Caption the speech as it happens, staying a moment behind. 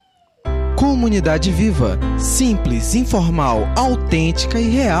Comunidade Viva. Simples, informal, autêntica e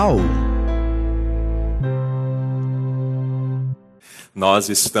real. Nós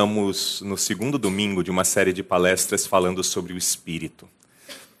estamos no segundo domingo de uma série de palestras falando sobre o Espírito.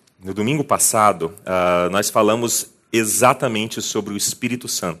 No domingo passado, nós falamos exatamente sobre o Espírito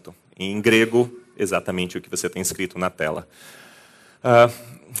Santo. Em grego, exatamente o que você tem escrito na tela.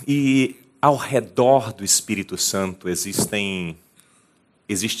 E ao redor do Espírito Santo existe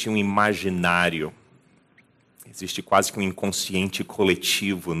um imaginário, existe quase que um inconsciente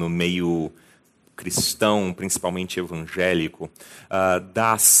coletivo no meio cristão, principalmente evangélico,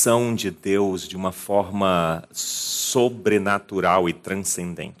 da ação de Deus de uma forma sobrenatural e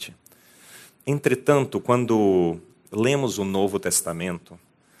transcendente. Entretanto, quando lemos o Novo Testamento,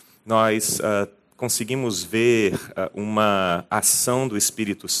 nós conseguimos ver uma ação do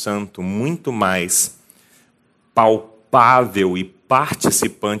Espírito Santo muito mais palpável e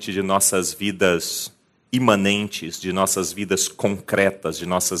participante de nossas vidas imanentes, de nossas vidas concretas, de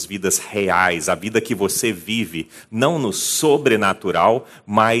nossas vidas reais, a vida que você vive, não no sobrenatural,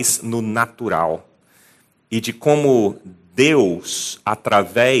 mas no natural. E de como Deus,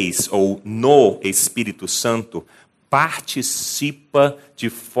 através ou no Espírito Santo, participa de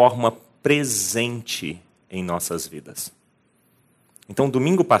forma presente em nossas vidas. Então,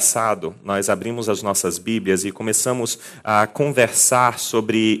 domingo passado, nós abrimos as nossas Bíblias e começamos a conversar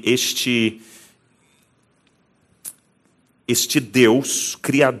sobre este Deus,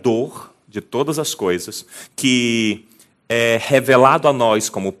 Criador de todas as coisas, que é revelado a nós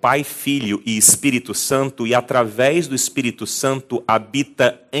como Pai, Filho e Espírito Santo, e através do Espírito Santo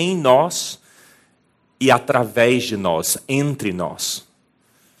habita em nós e através de nós, entre nós.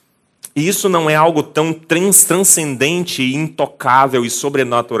 E isso não é algo tão transcendente, intocável e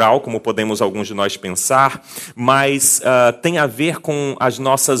sobrenatural como podemos alguns de nós pensar, mas tem a ver com as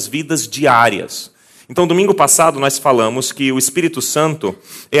nossas vidas diárias. Então, domingo passado nós falamos que o Espírito Santo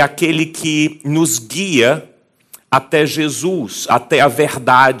é aquele que nos guia até Jesus, até a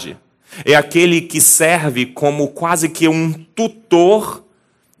verdade. É aquele que serve como quase que um tutor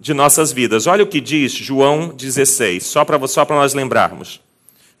de nossas vidas. Olha o que diz João 16, só para nós lembrarmos.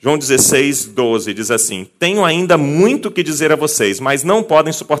 João 16, 12 diz assim: tenho ainda muito que dizer a vocês, mas não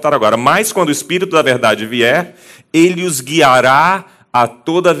podem suportar agora. Mas quando o Espírito da verdade vier, ele os guiará a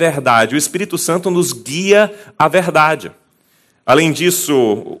toda a verdade. O Espírito Santo nos guia à verdade. Além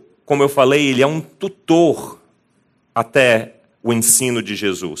disso, como eu falei, ele é um tutor até o ensino de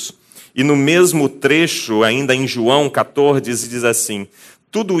Jesus. E no mesmo trecho, ainda em João 14, diz assim: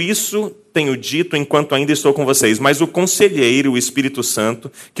 tudo isso tenho dito enquanto ainda estou com vocês, mas o Conselheiro, o Espírito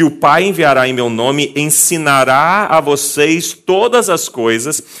Santo, que o Pai enviará em meu nome, ensinará a vocês todas as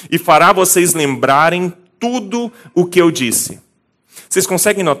coisas e fará vocês lembrarem tudo o que eu disse. Vocês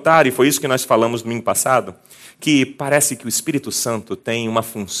conseguem notar, e foi isso que nós falamos domingo passado, que parece que o Espírito Santo tem uma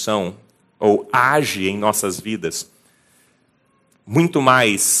função, ou age em nossas vidas, muito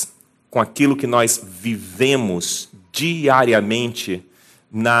mais com aquilo que nós vivemos diariamente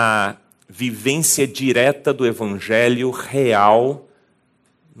na vivência direta do Evangelho real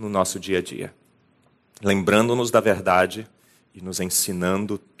no nosso dia a dia. Lembrando-nos da verdade e nos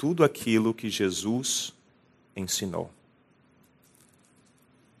ensinando tudo aquilo que Jesus ensinou.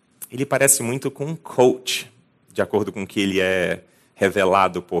 Ele parece muito com um coach, de acordo com o que ele é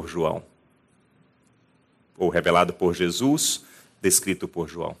revelado por João. Ou revelado por Jesus, descrito por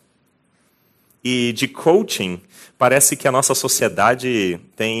João. E de coaching, parece que a nossa sociedade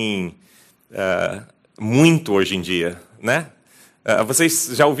tem muito hoje em dia, né?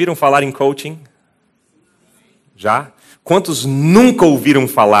 Vocês já ouviram falar em coaching? Já? Quantos nunca ouviram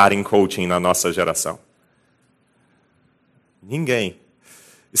falar em coaching na nossa geração? Ninguém.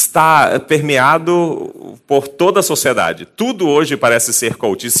 Está permeado por toda a sociedade. Tudo hoje parece ser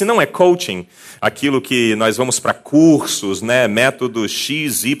coaching. Se não é coaching, aquilo que nós vamos para cursos, né, métodos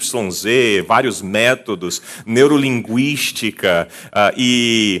X, Y, Z, vários métodos, neurolinguística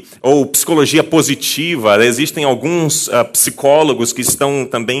ou psicologia positiva. Existem alguns psicólogos que estão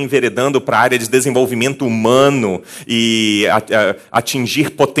também enveredando para a área de desenvolvimento humano e atingir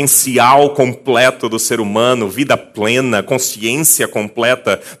potencial completo do ser humano, vida plena, consciência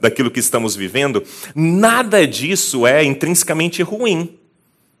completa daquilo que estamos vivendo. Nada disso é intrinsecamente ruim.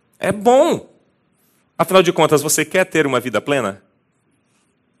 É bom. Afinal de contas, você quer ter uma vida plena?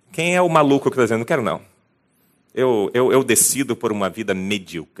 Quem é o maluco que está dizendo, não quero não. Eu decido por uma vida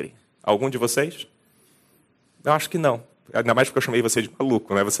medíocre. Algum de vocês? Eu acho que não. Ainda mais porque eu chamei você de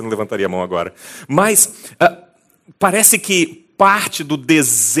maluco, né? Você não levantaria a mão agora. Mas parece que parte do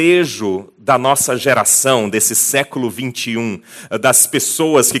desejo da nossa geração, desse século 21, das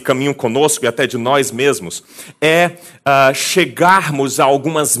pessoas que caminham conosco e até de nós mesmos, é chegarmos a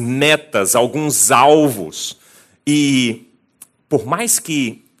algumas metas, alguns alvos. E por mais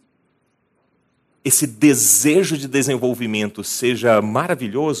que esse desejo de desenvolvimento seja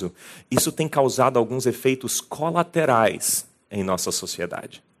maravilhoso, isso tem causado alguns efeitos colaterais em nossa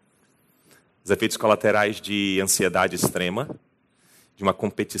sociedade. Os efeitos colaterais de ansiedade extrema, de uma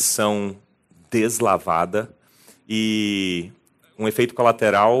competição deslavada e um efeito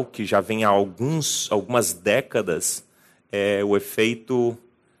colateral que já vem há algumas décadas é o efeito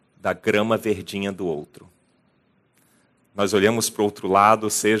da grama verdinha do outro. Nós olhamos para o outro lado,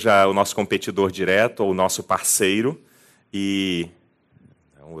 seja o nosso competidor direto ou o nosso parceiro, e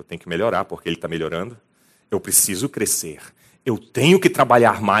eu tenho que melhorar porque ele está melhorando. Eu preciso crescer. Eu tenho que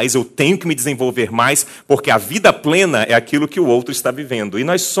trabalhar mais, eu tenho que me desenvolver mais, porque a vida plena é aquilo que o outro está vivendo. E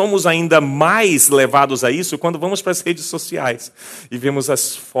nós somos ainda mais levados a isso quando vamos para as redes sociais e vemos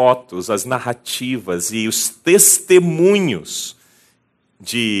as fotos, as narrativas e os testemunhos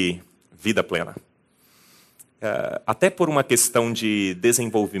de vida plena. Até por uma questão de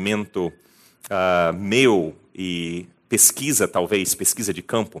desenvolvimento meu e pesquisa, talvez, pesquisa de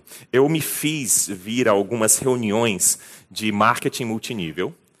campo, eu me fiz vir a algumas reuniões de marketing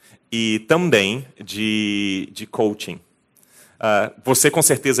multinível e também de coaching. Você com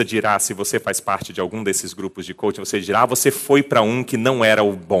certeza dirá, se você faz parte de algum desses grupos de coaching, você dirá, você foi para um que não era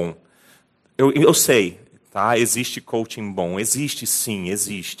o bom. Eu sei, tá? Existe coaching bom, existe sim,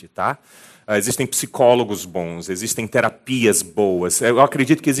 existe, tá? Existem psicólogos bons, existem terapias boas. Eu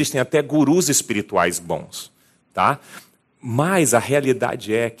acredito que existem até gurus espirituais bons, tá? Mas a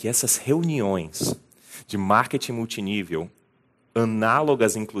realidade é que essas reuniões de marketing multinível,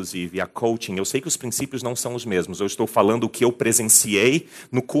 análogas inclusive a coaching, eu sei que os princípios não são os mesmos. Eu estou falando o que eu presenciei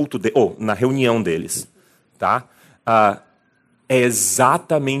no culto na reunião deles, tá? É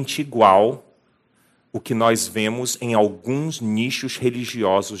exatamente igual o que nós vemos em alguns nichos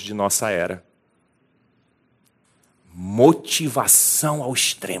religiosos de nossa era. Motivação ao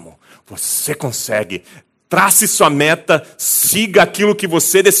extremo. Você consegue. Trace sua meta, siga aquilo que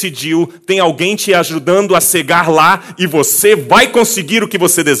você decidiu, tem alguém te ajudando a chegar lá e você vai conseguir o que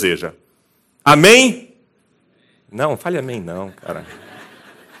você deseja. Amém? Não, fale amém não, cara.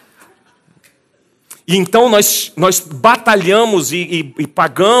 E então nós batalhamos e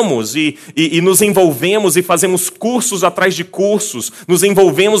pagamos e nos envolvemos e fazemos cursos atrás de cursos, nos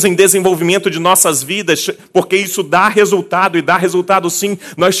envolvemos em desenvolvimento de nossas vidas, porque isso dá resultado e dá resultado sim.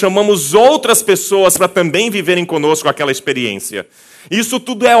 Nós chamamos outras pessoas para também viverem conosco aquela experiência. Isso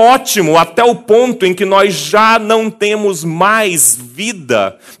tudo é ótimo até o ponto em que nós já não temos mais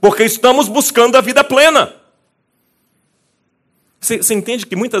vida, porque estamos buscando a vida plena. Você entende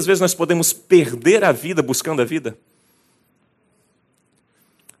que muitas vezes nós podemos perder a vida buscando a vida?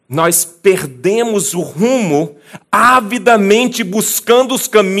 Nós perdemos o rumo avidamente buscando os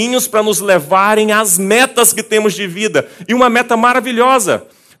caminhos para nos levarem às metas que temos de vida. E uma meta maravilhosa.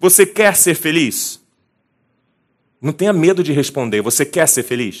 Você quer ser feliz? Não tenha medo de responder. Você quer ser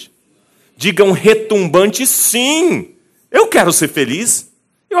feliz? Diga um retumbante sim. Eu quero ser feliz.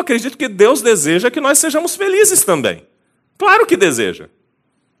 Eu acredito que Deus deseja que nós sejamos felizes também. Claro que deseja.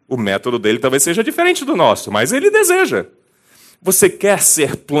 O método dele talvez seja diferente do nosso, mas ele deseja. Você quer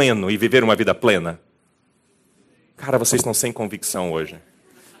ser pleno e viver uma vida plena? Cara, vocês estão sem convicção hoje.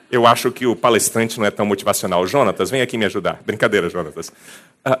 Eu acho que o palestrante não é tão motivacional. Jonatas, vem aqui me ajudar. Brincadeira, Jonatas.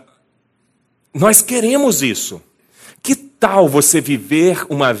 Nós queremos isso. Que tal você viver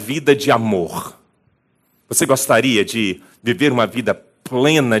uma vida de amor? Você gostaria de viver uma vida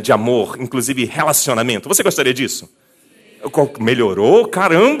plena de amor, inclusive relacionamento? Você gostaria disso? Melhorou?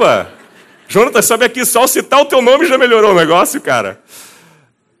 Caramba! Jonatas, sobe aqui, só citar o teu nome já melhorou o negócio, cara.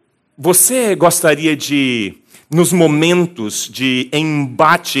 Você gostaria de, nos momentos de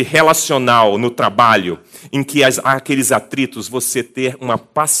embate relacional no trabalho, em que há aqueles atritos, você ter uma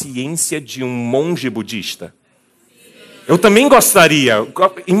paciência de um monge budista? Eu também gostaria.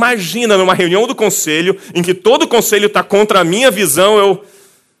 Imagina numa reunião do conselho, em que todo o conselho está contra a minha visão,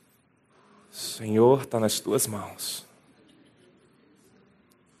 Senhor, está nas tuas mãos.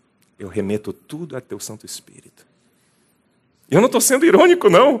 Eu remeto tudo a teu Santo Espírito. Eu não estou sendo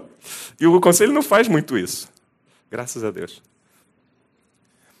irônico, não. E o conselho não faz muito isso. Graças a Deus.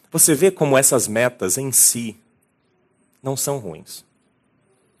 Você vê como essas metas em si não são ruins.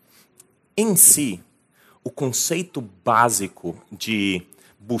 Em si, o conceito básico de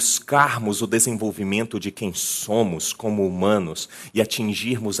buscarmos o desenvolvimento de quem somos como humanos e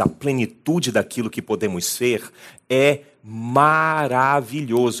atingirmos a plenitude daquilo que podemos ser é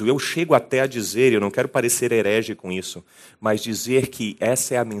maravilhoso. Eu chego até a dizer, eu não quero parecer herege com isso, mas dizer que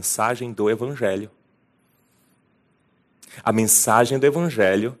essa é a mensagem do Evangelho. A mensagem do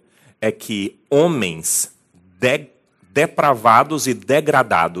Evangelho é que homens depravados e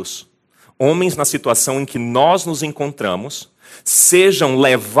degradados, homens na situação em que nós nos encontramos, sejam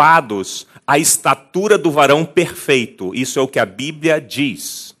levados à estatura do varão perfeito. Isso é o que a Bíblia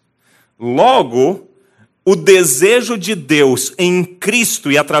diz. Logo, o desejo de Deus em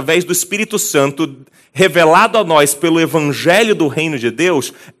Cristo e através do Espírito Santo, revelado a nós pelo Evangelho do Reino de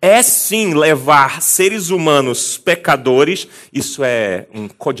Deus, é sim levar seres humanos pecadores, isso é um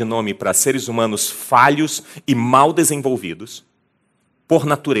codinome para seres humanos falhos e mal desenvolvidos, por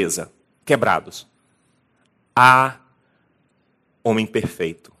natureza, quebrados, a homem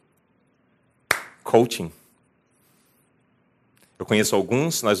perfeito. Coaching. Eu conheço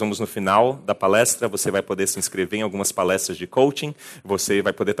alguns, nós vamos no final da palestra, você vai poder se inscrever em algumas palestras de coaching, você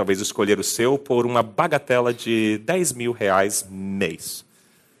vai poder talvez escolher o seu por uma bagatela de R$10.000 mês.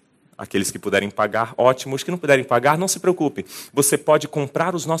 Aqueles que puderem pagar, ótimo. Os que não puderem pagar, não se preocupe. Você pode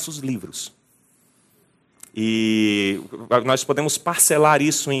comprar os nossos livros. E nós podemos parcelar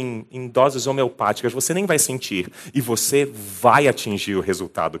isso em doses homeopáticas, você nem vai sentir. E você vai atingir o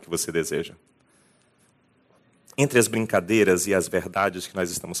resultado que você deseja. Entre as brincadeiras e as verdades que nós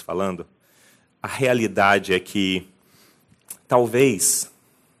estamos falando, a realidade é que talvez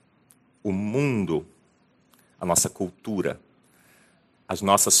o mundo, a nossa cultura, as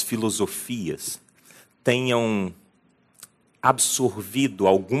nossas filosofias tenham absorvido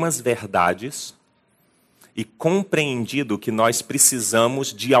algumas verdades e compreendido que nós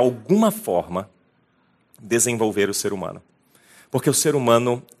precisamos, de alguma forma, desenvolver o ser humano. Porque o ser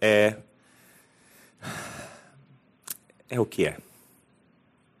humano é o que é.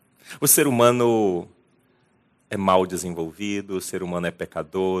 O ser humano é mal desenvolvido, o ser humano é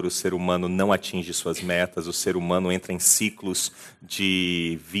pecador, o ser humano não atinge suas metas, o ser humano entra em ciclos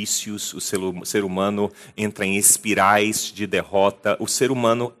de vícios, o ser humano entra em espirais de derrota, o ser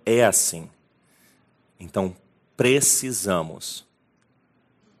humano é assim. Então, precisamos,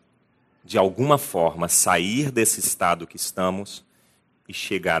 de alguma forma, sair desse estado que estamos e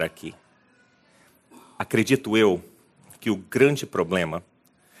chegar aqui. Acredito eu que o grande problema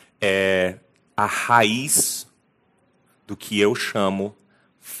é a raiz do que eu chamo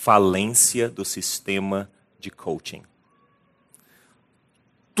falência do sistema de coaching.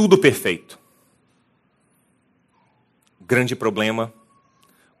 Tudo perfeito. Grande problema,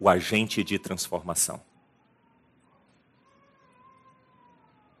 o agente de transformação.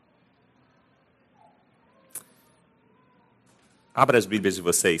 Abra as Bíblias de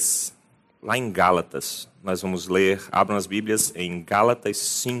vocês. Lá em Gálatas, nós vamos ler, abram as Bíblias em Gálatas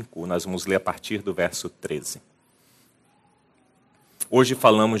 5, nós vamos ler a partir do verso 13. Hoje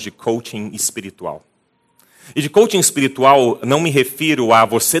falamos de coaching espiritual. E de coaching espiritual não me refiro a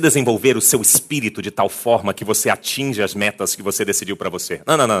você desenvolver o seu espírito de tal forma que você atinja as metas que você decidiu para você.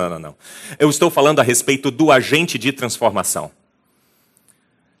 Não. Eu estou falando a respeito do agente de transformação.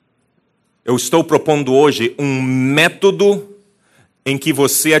 Eu estou propondo hoje um método em que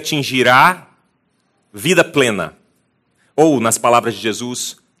você atingirá vida plena. Ou, nas palavras de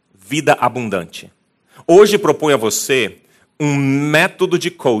Jesus, vida abundante. Hoje proponho a você um método de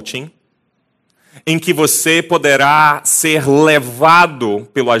coaching em que você poderá ser levado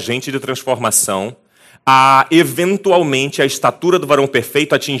pelo agente de transformação a, eventualmente, a estatura do varão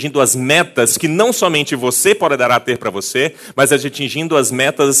perfeito, atingindo as metas que não somente você poderá ter para você, mas atingindo as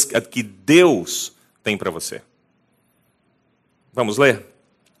metas que Deus tem para você. Vamos ler?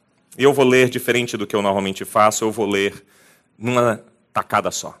 Eu vou ler diferente do que eu normalmente faço, eu vou ler numa tacada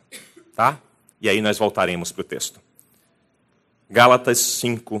só, tá? E aí nós voltaremos para o texto. Gálatas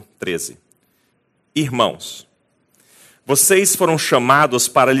 5:13. Irmãos, vocês foram chamados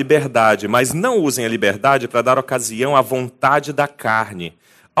para a liberdade, mas não usem a liberdade para dar ocasião à vontade da carne.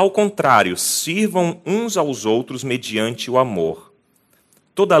 Ao contrário, sirvam uns aos outros mediante o amor.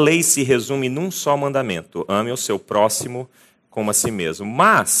 Toda lei se resume num só mandamento: ame o seu próximo como a si mesmo.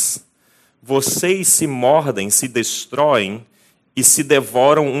 Mas vocês se mordem, se destroem e se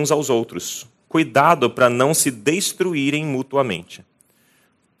devoram uns aos outros. Cuidado para não se destruírem mutuamente.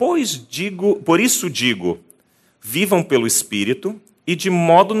 Por isso digo, vivam pelo Espírito e de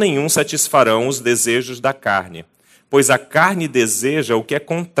modo nenhum satisfarão os desejos da carne, pois a carne deseja o que é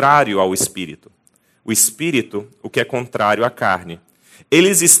contrário ao Espírito, o Espírito o que é contrário à carne.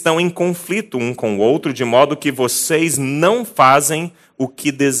 Eles estão em conflito um com o outro, de modo que vocês não fazem o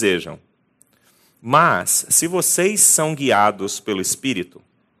que desejam. Mas, se vocês são guiados pelo Espírito,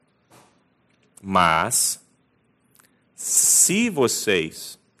 se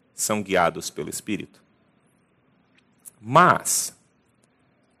vocês são guiados pelo Espírito. Mas,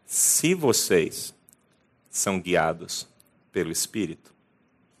 se vocês são guiados pelo Espírito.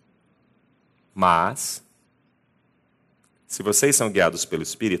 Mas, se vocês são guiados pelo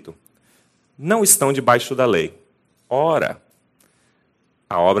Espírito, não estão debaixo da lei. Ora,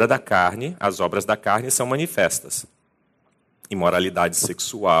 a obra da carne, as obras da carne são manifestas. Imoralidade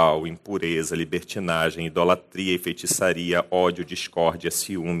sexual, impureza, libertinagem, idolatria e feitiçaria, ódio, discórdia,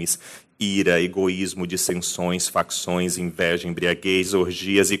 ciúmes, ira, egoísmo, dissensões, facções, inveja, embriaguez,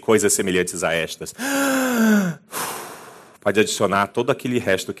 orgias e coisas semelhantes a estas. Pode adicionar todo aquele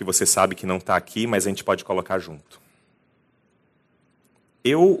resto que você sabe que não está aqui, mas a gente pode colocar junto.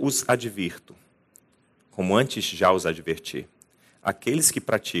 Eu os advirto, como antes já os adverti. Aqueles que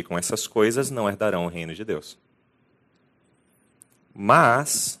praticam essas coisas não herdarão o reino de Deus.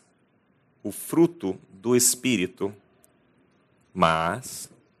 Mas o fruto do Espírito,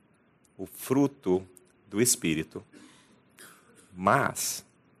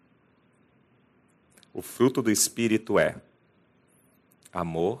 é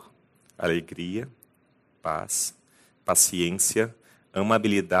amor, alegria, paz, paciência,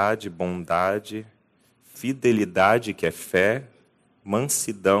 amabilidade, bondade, fidelidade, que é fé,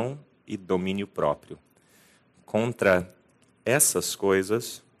 mansidão e domínio próprio. Contra essas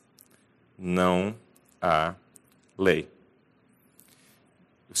coisas não há lei.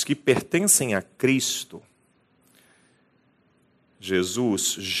 Os que pertencem a Cristo,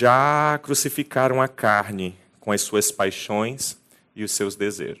 Jesus, já crucificaram a carne com as suas paixões e os seus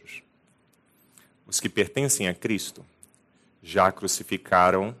desejos. Os que pertencem a Cristo já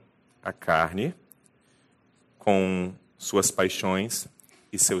crucificaram a carne com suas paixões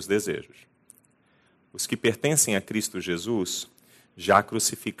e seus desejos. Os que pertencem a Cristo Jesus já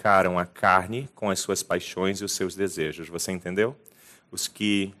crucificaram a carne com as suas paixões e os seus desejos. Você entendeu? Os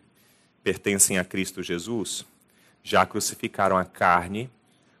que pertencem a Cristo Jesus já crucificaram a carne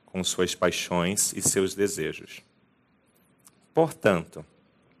com suas paixões e seus desejos. Portanto,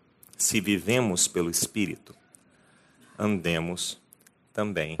 se vivemos pelo Espírito, andemos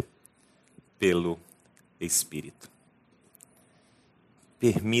também pelo Espírito.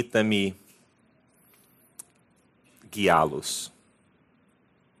 Permita-me guiá-los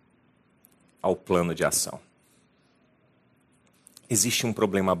ao plano de ação. Existe um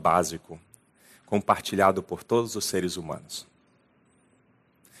problema básico compartilhado por todos os seres humanos.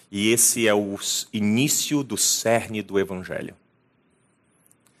 E esse é o início do cerne do Evangelho.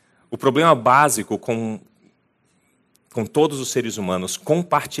 O problema básico com todos os seres humanos,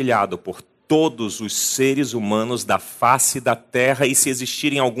 compartilhado por todos os seres humanos da face da Terra, e se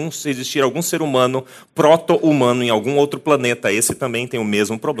existir algum ser humano, proto-humano, em algum outro planeta, esse também tem o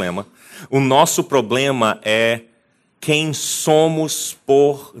mesmo problema. O nosso problema é quem somos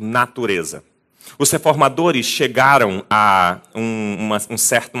por natureza. Os reformadores chegaram a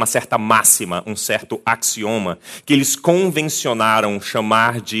uma certa máxima, um certo axioma, que eles convencionaram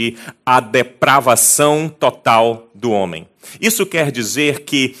chamar de a depravação total do homem. Isso quer dizer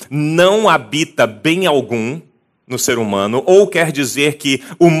que não habita bem algum no ser humano, ou quer dizer que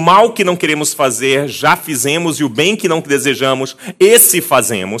o mal que não queremos fazer já fizemos e o bem que não desejamos, esse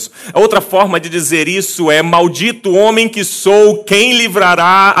fazemos. Outra forma de dizer isso é: maldito homem que sou, quem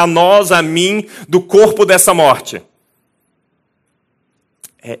livrará a nós, a mim, do corpo dessa morte?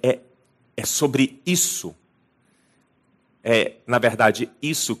 É sobre isso. Na verdade,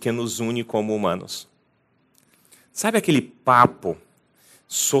 isso que nos une como humanos. Sabe aquele papo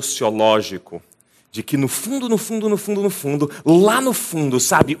sociológico de que no fundo, lá no fundo,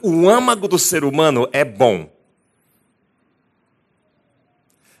 sabe, o âmago do ser humano é bom?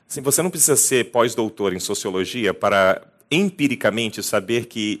 Assim, você não precisa ser pós-doutor em sociologia para empiricamente saber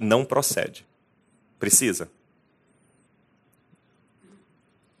que não procede. Precisa?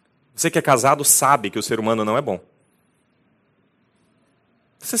 Você que é casado sabe que o ser humano não é bom.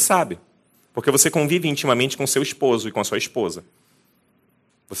 Você sabe, porque você convive intimamente com seu esposo e com a sua esposa.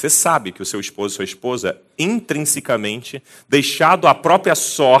 Você sabe que o seu esposo e sua esposa, intrinsecamente, deixado à própria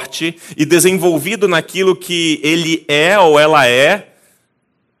sorte e desenvolvido naquilo que ele é ou ela é,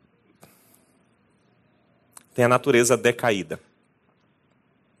 tem a natureza decaída.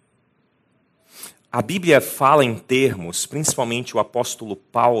 A Bíblia fala em termos, principalmente o apóstolo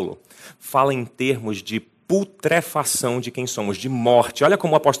Paulo, fala em termos de putrefação de quem somos, de morte. Olha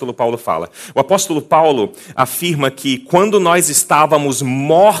como o apóstolo Paulo fala. O apóstolo Paulo afirma que quando nós estávamos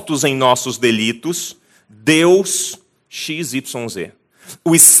mortos em nossos delitos, Deus, XYZ,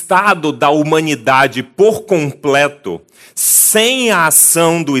 o estado da humanidade por completo, sem a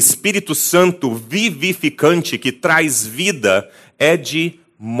ação do Espírito Santo vivificante que traz vida, é de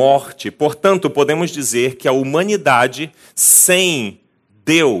morte. Portanto, podemos dizer que a humanidade sem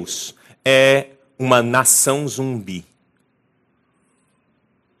Deus é uma nação zumbi.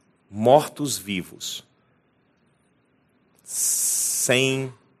 Mortos-vivos.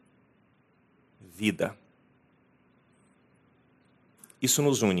 Sem vida. Isso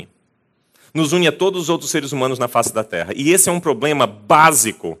nos une. Nos une a todos os outros seres humanos na face da Terra. E esse é um problema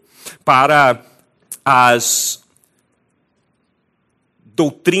básico para as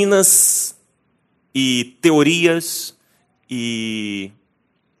doutrinas e teorias e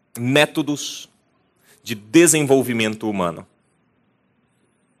métodos de desenvolvimento humano.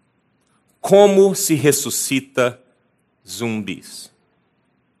 Como se ressuscita zumbis?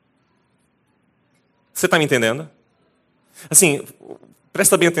 Você está me entendendo? Assim,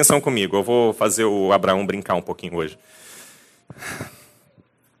 presta bem atenção comigo. Eu vou fazer o Abraão brincar um pouquinho hoje.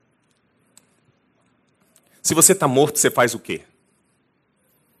 Se você está morto, você faz o quê?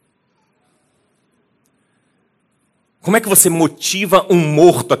 Como é que você motiva um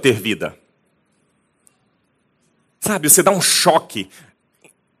morto a ter vida? Sabe, você dá um choque,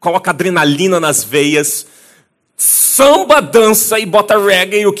 coloca adrenalina nas veias, samba, dança e bota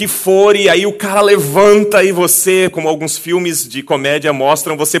reggae, o que for, e aí o cara levanta e você, como alguns filmes de comédia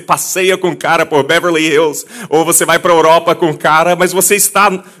mostram, você passeia com o cara por Beverly Hills, ou você vai para a Europa com o cara, mas você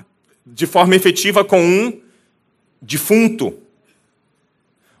está de forma efetiva com um defunto.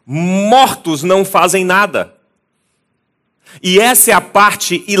 Mortos não fazem nada. E essa é a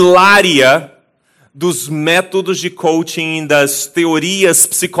parte hilária dos métodos de coaching, das teorias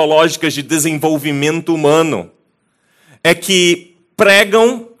psicológicas de desenvolvimento humano. É que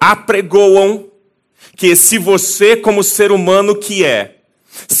apregoam que se você, como ser humano que é,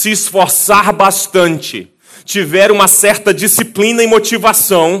 se esforçar bastante, tiver uma certa disciplina e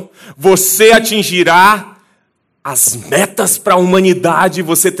motivação, você atingirá as metas para a humanidade e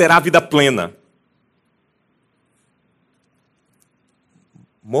você terá vida plena.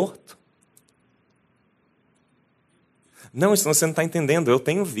 Morto? Não, isso você não está entendendo. Eu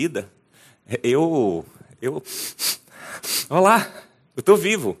tenho vida. Olá, eu estou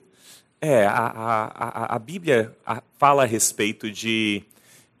vivo. A Bíblia fala a respeito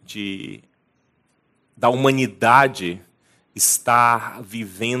da humanidade estar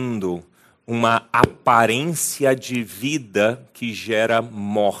vivendo uma aparência de vida que gera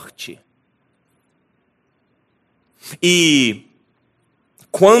morte. E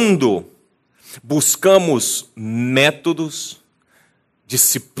quando buscamos métodos,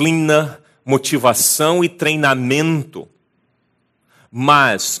 disciplina, motivação e treinamento,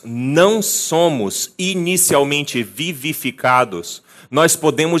 mas não somos inicialmente vivificados, nós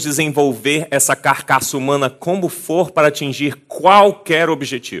podemos desenvolver essa carcaça humana como for para atingir qualquer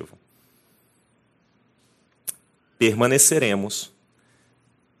objetivo. Permaneceremos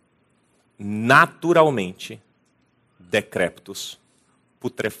naturalmente decrépitos,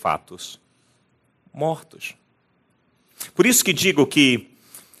 putrefatos, mortos. Por isso que digo que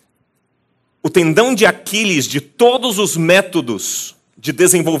o tendão de Aquiles de todos os métodos de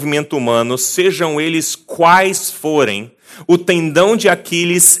desenvolvimento humano, sejam eles quais forem, o tendão de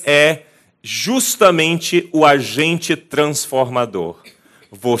Aquiles é justamente o agente transformador.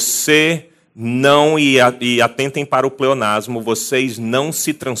 Você não, e atentem para o pleonasmo, vocês não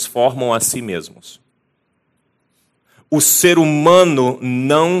se transformam a si mesmos. O ser humano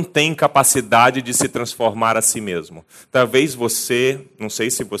não tem capacidade de se transformar a si mesmo. Talvez você, não sei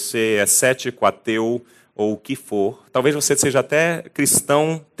se você é cético, ateu ou o que for, talvez você seja até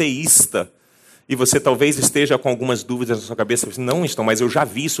cristão teísta, e você talvez esteja com algumas dúvidas na sua cabeça. Não, mas eu já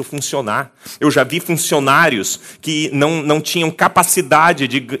vi isso funcionar. Eu já vi funcionários que não tinham capacidade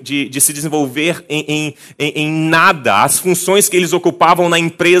de se desenvolver em nada. As funções que eles ocupavam na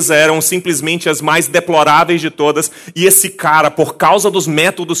empresa eram simplesmente as mais deploráveis de todas. E esse cara, por causa dos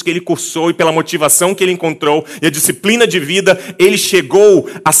métodos que ele cursou e pela motivação que ele encontrou e a disciplina de vida, ele chegou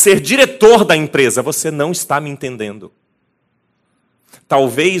a ser diretor da empresa. Você não está me entendendo.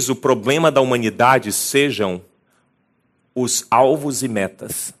 Talvez o problema da humanidade sejam os alvos e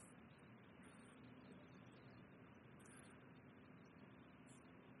metas.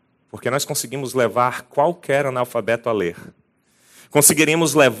 Porque nós conseguimos levar qualquer analfabeto a ler.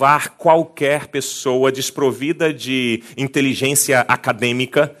 Conseguiremos levar qualquer pessoa desprovida de inteligência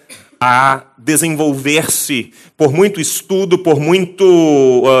acadêmica a desenvolver-se por muito estudo, por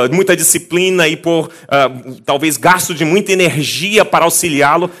muita disciplina e por talvez gasto de muita energia para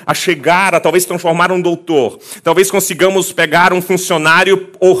auxiliá-lo a chegar a talvez transformar um doutor. Talvez consigamos pegar um funcionário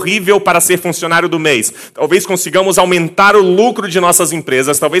horrível para ser funcionário do mês. Talvez consigamos aumentar o lucro de nossas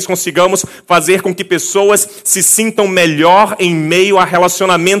empresas. Talvez consigamos fazer com que pessoas se sintam melhor em meio a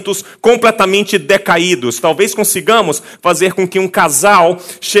relacionamentos completamente decaídos. Talvez consigamos fazer com que um casal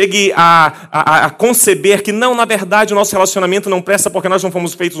chegue a conceber que não, na verdade, o nosso relacionamento não presta porque nós não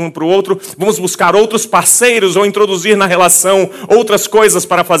fomos feitos um para o outro. Vamos buscar outros parceiros ou introduzir na relação outras coisas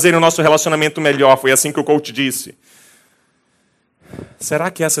para fazer o nosso relacionamento melhor. Foi assim que o coach disse. Será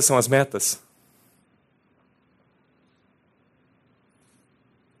que essas são as metas?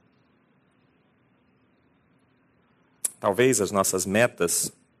 Talvez as nossas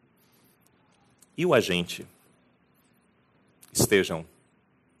metas e o agente estejam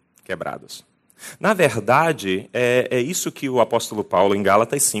quebrados. Na verdade, é isso que o apóstolo Paulo, em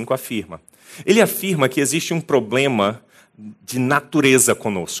Gálatas 5, afirma. Ele afirma que existe um problema de natureza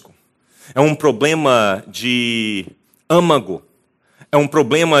conosco. É um problema de âmago. É um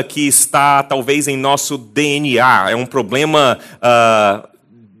problema que está, talvez, em nosso DNA. É um problema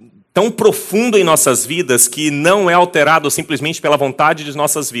tão profundo em nossas vidas que não é alterado simplesmente pela vontade de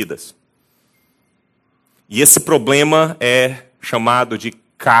nossas vidas. E esse problema é chamado de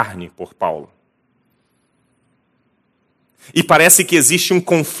carne por Paulo. E parece que existe um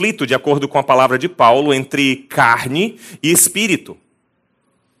conflito, de acordo com a palavra de Paulo, entre carne e espírito.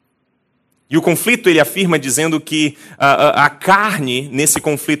 E o conflito, ele afirma dizendo que a carne, nesse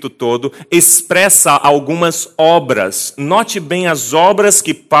conflito todo, expressa algumas obras. Note bem as obras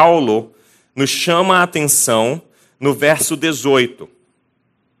que Paulo nos chama a atenção no verso 18.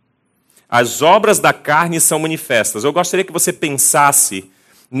 As obras da carne são manifestas. Eu gostaria que você pensasse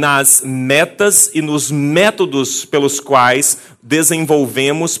nas metas e nos métodos pelos quais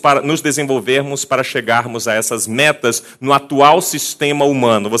nos desenvolvermos para chegarmos a essas metas no atual sistema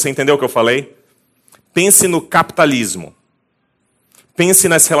humano. Você entendeu o que eu falei? Pense no capitalismo. Pense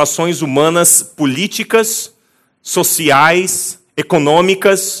nas relações humanas políticas, sociais,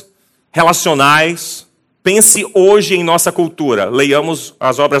 econômicas, relacionais. Pense hoje em nossa cultura. Leiamos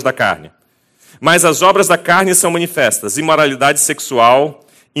as obras da carne. Mas as obras da carne são manifestas: imoralidade sexual,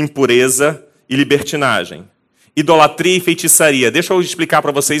 impureza e libertinagem, idolatria e feitiçaria. Deixa eu explicar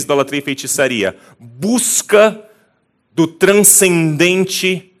para vocês idolatria e feitiçaria. Busca do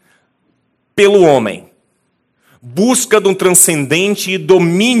transcendente pelo homem. Busca do transcendente e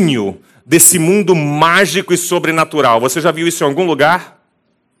domínio desse mundo mágico e sobrenatural. Você já viu isso em algum lugar?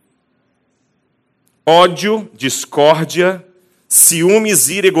 Ódio, discórdia, ciúmes,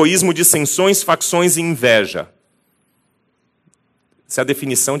 ira, egoísmo, dissensões, facções e inveja. Essa é a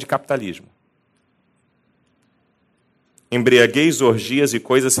definição de capitalismo. Embriaguez, orgias e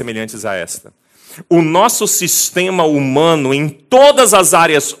coisas semelhantes a esta. O nosso sistema humano, em todas as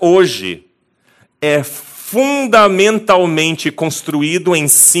áreas hoje, é fundamentalmente construído em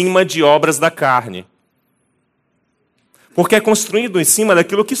cima de obras da carne. Porque é construído em cima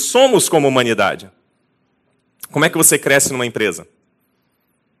daquilo que somos como humanidade. Como é que você cresce numa empresa?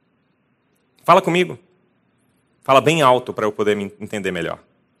 Fala comigo. Fala bem alto para eu poder me entender melhor.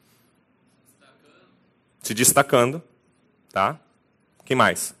 Se destacando. Tá? Quem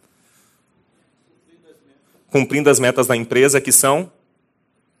mais? Cumprindo as metas da empresa, que são?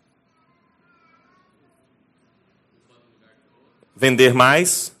 Vender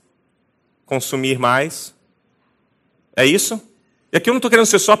mais. Consumir mais. É isso? E aqui eu não estou querendo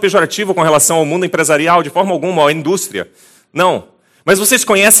ser só pejorativo com relação ao mundo empresarial, de forma alguma, à indústria. Não. Mas vocês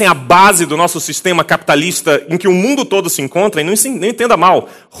conhecem a base do nosso sistema capitalista em que o mundo todo se encontra? E não entenda mal.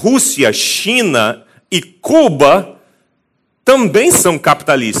 Rússia, China e Cuba também são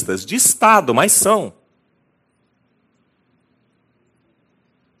capitalistas. De Estado, mas são.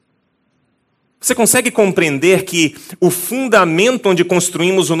 Você consegue compreender que o fundamento onde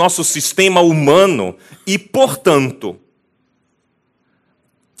construímos o nosso sistema humano e, portanto,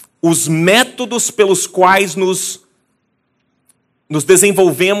 os métodos pelos quais nos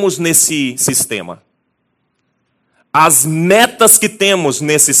desenvolvemos nesse sistema, as metas que temos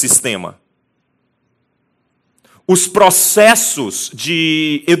nesse sistema, os processos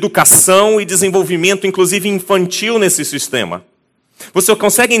de educação e desenvolvimento, inclusive infantil, nesse sistema. Você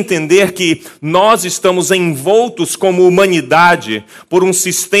consegue entender que nós estamos envoltos como humanidade por um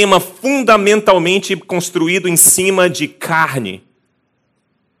sistema fundamentalmente construído em cima de carne?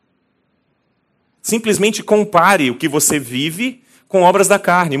 Simplesmente compare o que você vive com obras da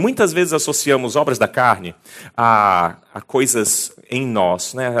carne. Muitas vezes associamos obras da carne a coisas em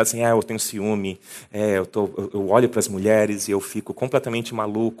nós, né? Assim, eu tenho ciúme, eu olho para as mulheres e eu fico completamente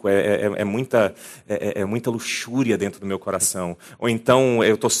maluco, é muita luxúria dentro do meu coração. Ou então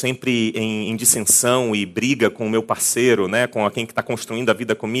eu estou sempre em dissensão e briga com o meu parceiro, né? Com quem está construindo a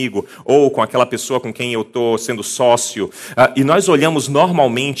vida comigo, ou com aquela pessoa com quem eu estou sendo sócio. E nós olhamos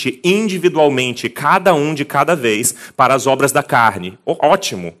normalmente, individualmente, cada um de cada vez, para as obras da carne.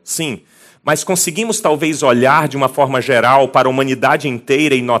 Ótimo, sim. Mas conseguimos talvez olhar de uma forma geral para a humanidade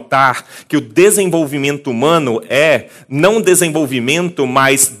inteira e notar que o desenvolvimento humano é não desenvolvimento,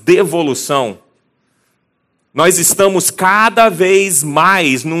 mas devolução. Nós estamos cada vez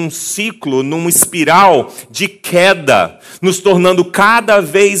mais num ciclo, numa espiral de queda, nos tornando cada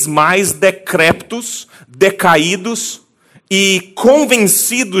vez mais decrépitos, decaídos e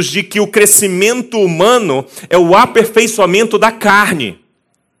convencidos de que o crescimento humano é o aperfeiçoamento da carne.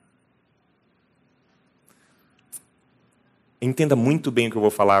 Entenda muito bem o que eu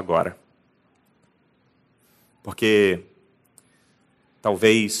vou falar agora. Porque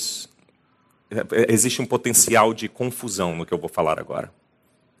talvez existe um potencial de confusão no que eu vou falar agora.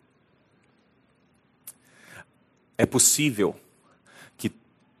 É possível que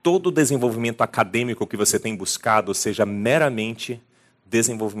todo o desenvolvimento acadêmico que você tem buscado seja meramente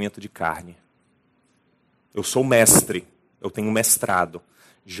desenvolvimento de carne. Eu sou mestre, eu tenho um mestrado.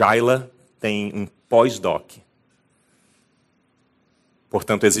 Jaila tem um pós-doc.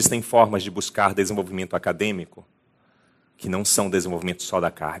 Portanto, existem formas de buscar desenvolvimento acadêmico que não são desenvolvimento só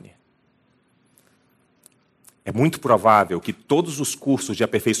da carne. É muito provável que todos os cursos de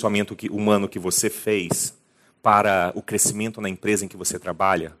aperfeiçoamento humano que você fez para o crescimento na empresa em que você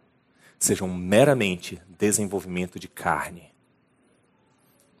trabalha sejam meramente desenvolvimento de carne.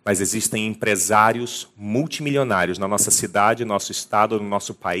 Mas existem empresários multimilionários na nossa cidade, no nosso estado, no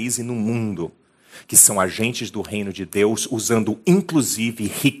nosso país e no mundo que são agentes do reino de Deus, usando inclusive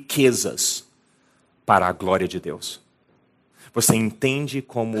riquezas para a glória de Deus. Você entende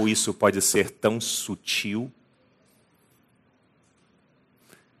como isso pode ser tão sutil?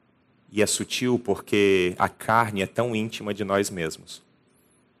 E é sutil porque a carne é tão íntima de nós mesmos.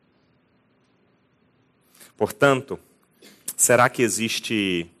 Portanto, será que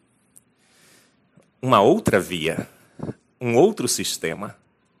existe uma outra via, um outro sistema?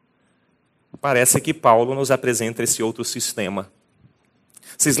 Parece que Paulo nos apresenta esse outro sistema.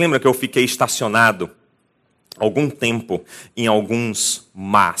 Vocês lembram que eu fiquei estacionado algum tempo em alguns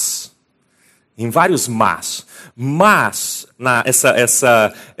mas? Em vários mas. Mas,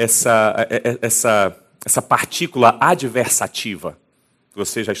 essa partícula adversativa.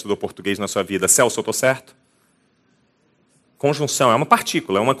 Você já estudou português na sua vida. Celso, eu estou certo? Conjunção, é uma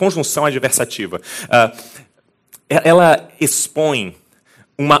partícula, é uma conjunção adversativa. Ela expõe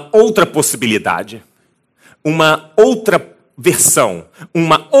uma outra possibilidade, uma outra versão,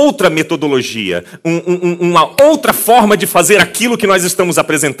 uma outra metodologia, uma outra forma de fazer aquilo que nós estamos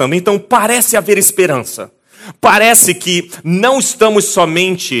apresentando. Então parece haver esperança. Parece que não estamos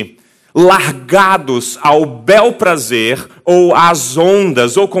somente largados ao bel prazer ou às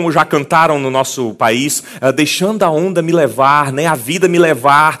ondas, ou como já cantaram no nosso país, deixando a onda me levar, né, a vida me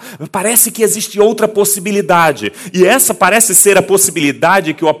levar. Parece que existe outra possibilidade. E essa parece ser a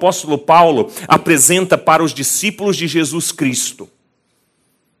possibilidade que o apóstolo Paulo apresenta para os discípulos de Jesus Cristo.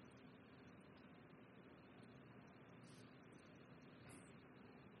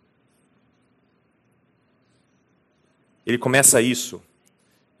 Ele começa isso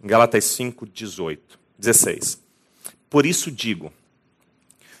em Gálatas 5, 16. Por isso digo,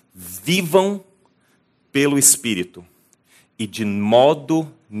 vivam pelo Espírito e de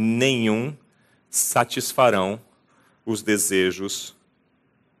modo nenhum satisfarão os desejos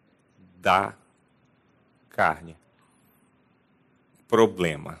da carne.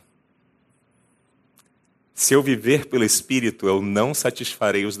 Problema. Se eu viver pelo Espírito, eu não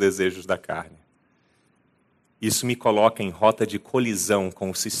satisfarei os desejos da carne. Isso me coloca em rota de colisão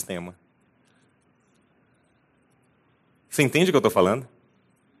com o sistema. Você entende o que eu estou falando?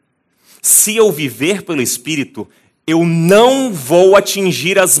 Se eu viver pelo Espírito, eu não vou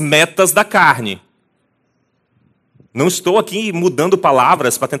atingir as metas da carne. Não estou aqui mudando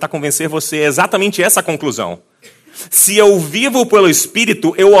palavras para tentar convencer você. É exatamente essa a conclusão. Se eu vivo pelo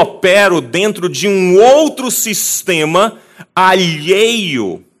Espírito, eu opero dentro de um outro sistema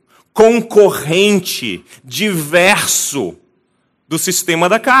alheio, concorrente, diverso do sistema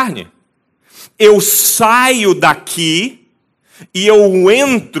da carne. Eu saio daqui e eu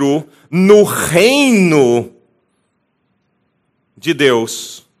entro no reino de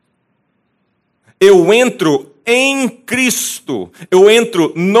Deus. Eu entro em Cristo. Eu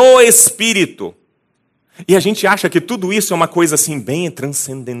entro no Espírito. E a gente acha que tudo isso é uma coisa assim bem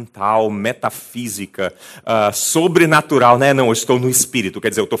transcendental, metafísica, sobrenatural, né? Não, eu estou no espírito, quer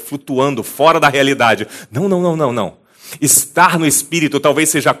dizer, eu estou flutuando fora da realidade. Não, não, não, não, não. Estar no espírito talvez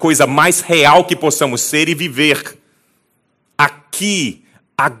seja a coisa mais real que possamos ser e viver. Aqui,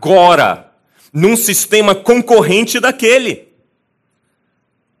 agora, num sistema concorrente daquele,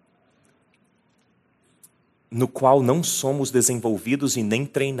 no qual não somos desenvolvidos e nem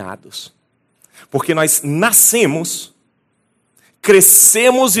treinados. Porque nós nascemos,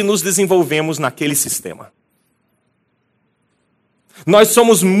 crescemos e nos desenvolvemos naquele sistema. Nós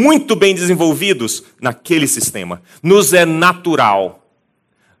somos muito bem desenvolvidos naquele sistema. Nos é natural.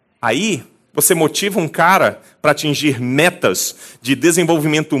 Aí, você motiva um cara para atingir metas de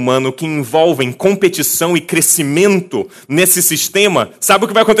desenvolvimento humano que envolvem competição e crescimento nesse sistema. Sabe o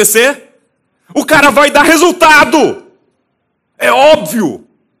que vai acontecer? O cara vai dar resultado. É óbvio.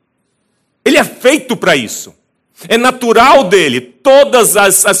 Ele é feito para isso. É natural dele. Todas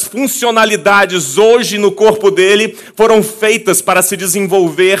as funcionalidades hoje no corpo dele foram feitas para se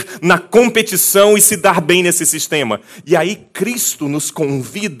desenvolver na competição e se dar bem nesse sistema. E aí Cristo nos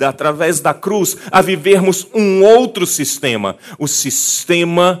convida, através da cruz, a vivermos um outro sistema. O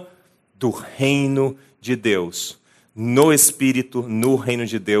sistema do reino de Deus. No Espírito, no reino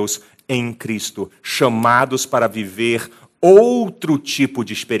de Deus, em Cristo. Chamados para viver outro tipo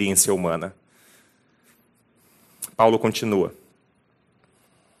de experiência humana. Paulo continua.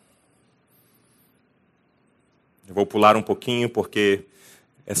 Eu vou pular um pouquinho porque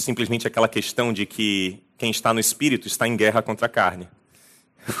é simplesmente aquela questão de que quem está no Espírito está em guerra contra a carne.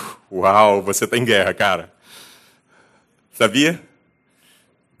 Uau, você está em guerra, cara. Sabia?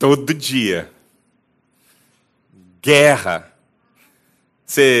 Todo dia. Guerra.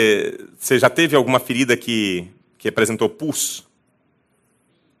 Você já teve alguma ferida que apresentou pus?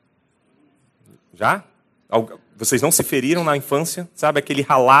 Já? Vocês não se feriram na infância? Sabe aquele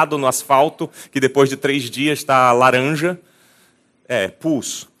ralado no asfalto que depois de 3 dias está laranja?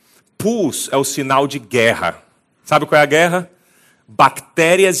 Pus. Pus é o sinal de guerra. Sabe qual é a guerra?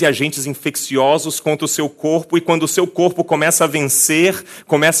 Bactérias e agentes infecciosos contra o seu corpo, e quando o seu corpo começa a vencer,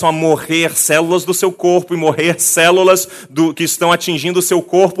 começam a morrer células do seu corpo e morrer células que estão atingindo o seu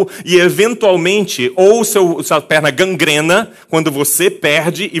corpo, e eventualmente, ou sua perna gangrena, quando você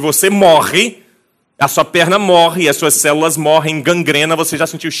perde e você morre, a sua perna morre e as suas células morrem, gangrena. Você já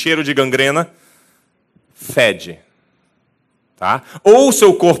sentiu o cheiro de gangrena? Fede. Tá? Ou o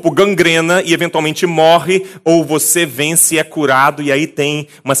seu corpo gangrena e eventualmente morre, ou você vence e é curado, e aí tem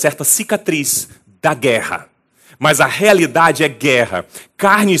uma certa cicatriz da guerra. Mas a realidade é guerra.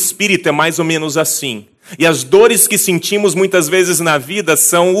 Carne e espírito é mais ou menos assim. E as dores que sentimos muitas vezes na vida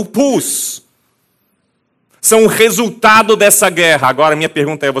são o pus. São o resultado dessa guerra. Agora, minha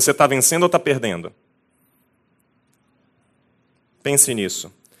pergunta é, você está vencendo ou está perdendo? Pense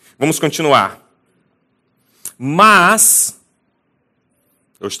nisso. Vamos continuar. Mas,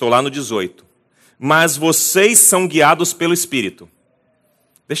 eu estou lá no 18. Mas vocês são guiados pelo Espírito.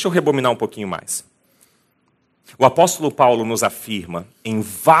 Deixa eu rebobinar um pouquinho mais. O apóstolo Paulo nos afirma em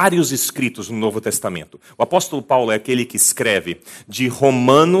vários escritos no Novo Testamento. O apóstolo Paulo é aquele que escreve de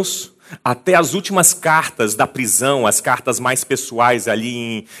Romanos até as últimas cartas da prisão, as cartas mais pessoais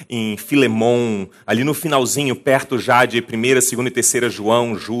ali em Filemon, ali no finalzinho, perto já de 1ª, 2ª e 3ª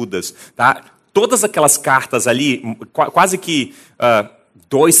João, Judas. Tá? Todas aquelas cartas ali, quase que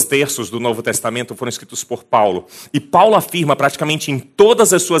 2/3 do Novo Testamento foram escritos por Paulo. E Paulo afirma praticamente em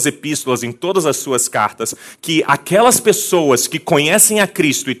todas as suas epístolas, em todas as suas cartas, que aquelas pessoas que conhecem a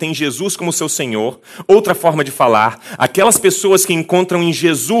Cristo e têm Jesus como seu Senhor, outra forma de falar, aquelas pessoas que encontram em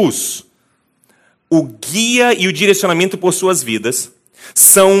Jesus o guia e o direcionamento por suas vidas,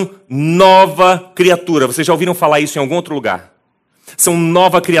 são nova criatura. Vocês já ouviram falar isso em algum outro lugar? São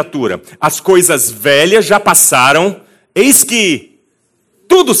nova criatura. As coisas velhas já passaram, eis que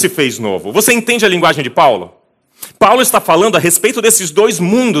tudo se fez novo. Você entende a linguagem de Paulo? Paulo está falando a respeito desses 2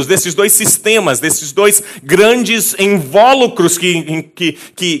 mundos, desses 2 sistemas, desses 2 grandes invólucros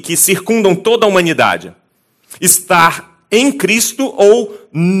que circundam toda a humanidade. Estar em Cristo ou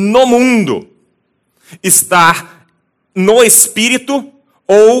no mundo. Estar no Espírito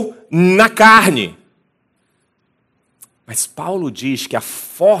ou na carne. Mas Paulo diz que a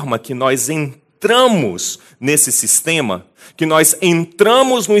forma que nós entramos nesse sistema, que nós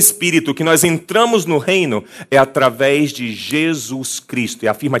entramos no Espírito, que nós entramos no reino, é através de Jesus Cristo. E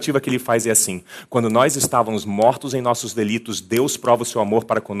a afirmativa que ele faz é assim: quando nós estávamos mortos em nossos delitos, Deus prova o seu amor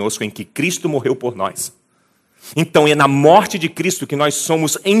para conosco em que Cristo morreu por nós. Então é na morte de Cristo que nós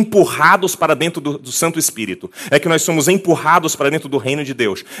somos empurrados para dentro do Santo Espírito. É que nós somos empurrados para dentro do reino de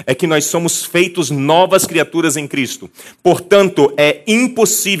Deus. É que nós somos feitos novas criaturas em Cristo. Portanto, é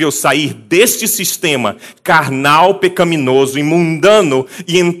impossível sair deste sistema carnal, pecaminoso e mundano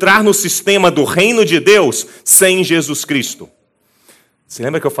e entrar no sistema do reino de Deus sem Jesus Cristo. Você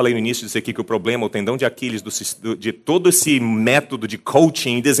lembra que eu falei no início disso aqui que o problema, o tendão de Aquiles de todo esse método de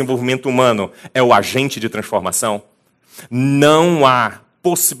coaching e desenvolvimento humano é o agente de transformação? Não há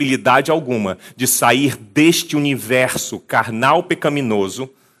possibilidade alguma de sair deste universo carnal pecaminoso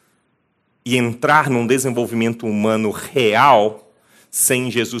e entrar num desenvolvimento humano real sem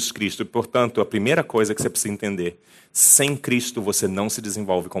Jesus Cristo. E, portanto, a primeira coisa que você precisa entender, sem Cristo você não se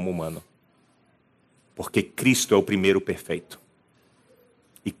desenvolve como humano. Porque Cristo é o primeiro perfeito.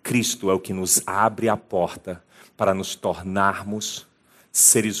 E Cristo é o que nos abre a porta para nos tornarmos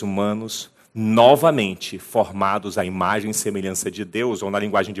seres humanos novamente formados à imagem e semelhança de Deus, ou na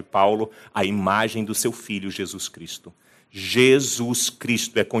linguagem de Paulo, à imagem do seu Filho Jesus Cristo. Jesus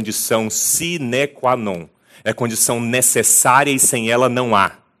Cristo é condição sine qua non, é condição necessária e sem ela não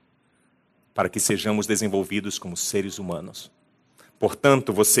há, para que sejamos desenvolvidos como seres humanos.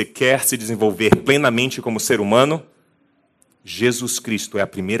 Portanto, você quer se desenvolver plenamente como ser humano? Jesus Cristo é a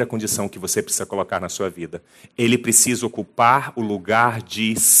primeira condição que você precisa colocar na sua vida. Ele precisa ocupar o lugar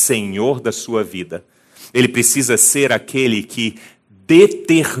de Senhor da sua vida. Ele precisa ser aquele que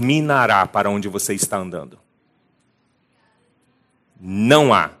determinará para onde você está andando.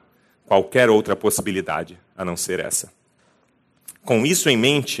 Não há qualquer outra possibilidade a não ser essa. Com isso em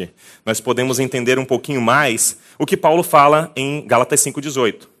mente, nós podemos entender um pouquinho mais o que Paulo fala em Gálatas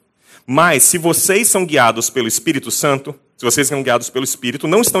 5,18. Mas se vocês são guiados pelo Espírito Santo, se vocês são guiados pelo Espírito,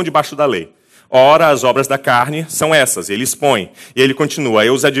 não estão debaixo da lei. Ora, as obras da carne são essas. Ele expõe. E ele continua.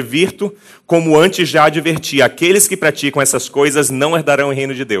 Eu os advirto, como antes já adverti. Aqueles que praticam essas coisas não herdarão o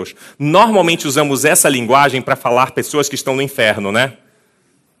reino de Deus. Normalmente usamos essa linguagem para falar pessoas que estão no inferno, né?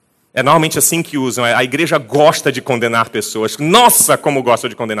 É normalmente assim que usam. A igreja gosta de condenar pessoas. Nossa, como gosta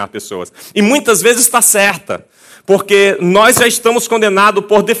de condenar pessoas. E muitas vezes está certa. Porque nós já estamos condenados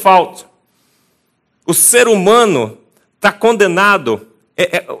por default. O ser humano está condenado,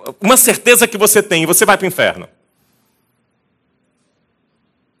 uma certeza que você tem, e você vai para o inferno.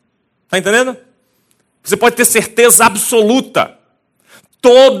 Está entendendo? Você pode ter certeza absoluta.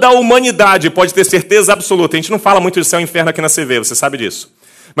 Toda a humanidade pode ter certeza absoluta. A gente não fala muito de céu e inferno aqui na CV, você sabe disso.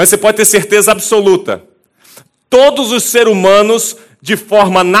 Mas você pode ter certeza absoluta. Todos os seres humanos, de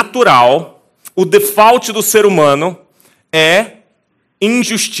forma natural, o default do ser humano é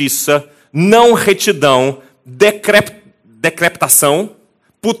injustiça, não retidão, decrepitação,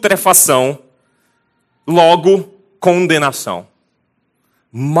 putrefação, logo condenação.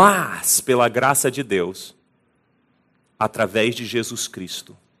 Mas, pela graça de Deus, através de Jesus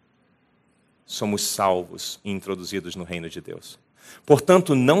Cristo, somos salvos e introduzidos no reino de Deus.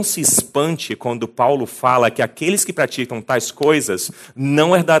 Portanto, não se espante quando Paulo fala que aqueles que praticam tais coisas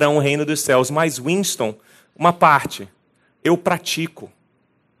não herdarão o reino dos céus. Mas, Winston, uma parte, eu pratico.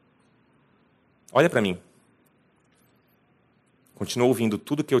 Olha para mim. Continua ouvindo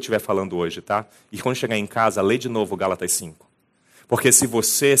tudo que eu estiver falando hoje, tá? E quando chegar em casa, lê de novo Gálatas 5. Porque se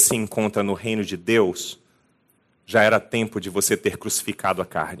você se encontra no reino de Deus, já era tempo de você ter crucificado a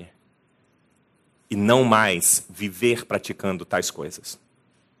carne. E não mais viver praticando tais coisas.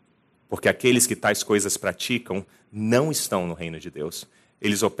 Porque aqueles que tais coisas praticam não estão no reino de Deus.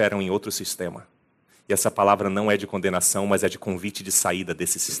 Eles operam em outro sistema. E essa palavra não é de condenação, mas é de convite de saída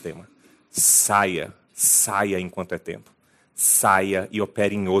desse sistema. Saia enquanto é tempo. Saia e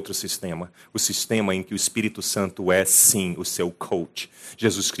opere em outro sistema. O sistema em que o Espírito Santo é, sim, o seu coach.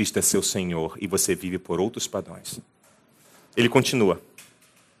 Jesus Cristo é seu Senhor e você vive por outros padrões. Ele continua.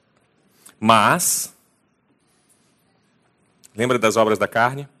 Mas, lembra das obras da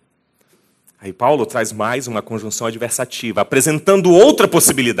carne? Aí Paulo traz mais uma conjunção adversativa, apresentando outra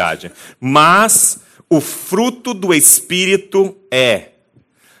possibilidade. Mas o fruto do Espírito é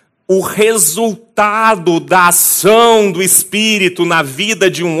o resultado da ação do Espírito na vida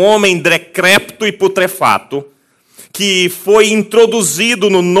de um homem decrépito e putrefato, que foi introduzido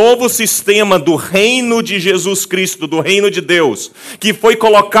no novo sistema do reino de Jesus Cristo, do reino de Deus, que foi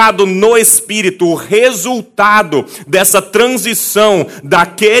colocado no Espírito, o resultado dessa transição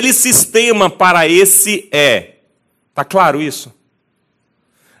daquele sistema para esse é. Está claro isso?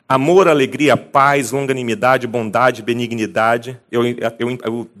 Amor, alegria, paz, longanimidade, bondade, benignidade. Eu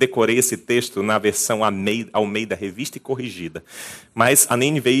decorei esse texto na versão Almeida Revista e Corrigida. Mas a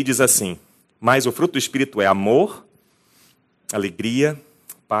NVI diz assim, mas o fruto do Espírito é amor, alegria,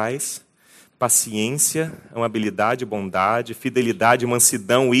 paz, paciência, amabilidade, bondade, fidelidade,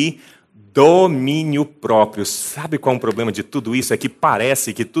 mansidão e domínio próprio. Sabe qual é o problema de tudo isso? É que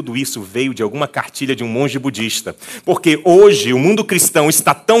parece que tudo isso veio de alguma cartilha de um monge budista. Porque hoje o mundo cristão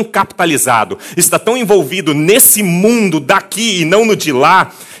está tão capitalizado, está tão envolvido nesse mundo daqui e não no de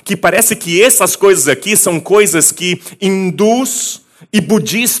lá, que parece que essas coisas aqui são coisas que hindus e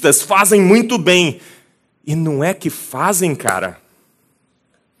budistas fazem muito bem. E não é que fazem, cara.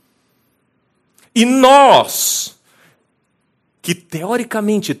 E nós, que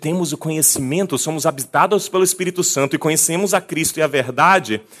teoricamente temos o conhecimento, somos habitados pelo Espírito Santo e conhecemos a Cristo e a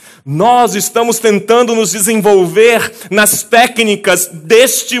verdade, nós estamos tentando nos desenvolver nas técnicas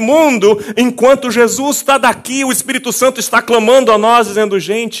deste mundo, enquanto Jesus está daqui, o Espírito Santo está clamando a nós, dizendo,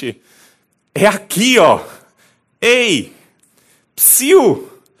 gente, é aqui, ó. Ei, psiu,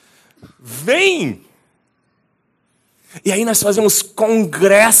 vem. E aí nós fazemos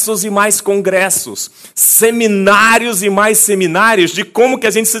congressos e mais congressos, seminários e mais seminários de como que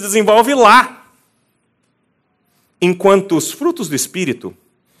a gente se desenvolve lá. Enquanto os frutos do Espírito,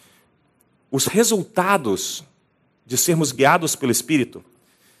 os resultados de sermos guiados pelo Espírito,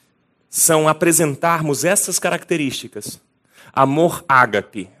 são apresentarmos essas características. Amor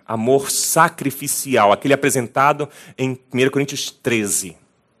ágape, amor sacrificial, aquele apresentado em 1 Coríntios 13.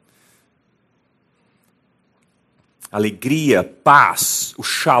 Alegria, paz, o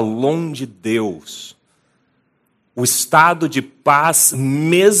shalom de Deus. O estado de paz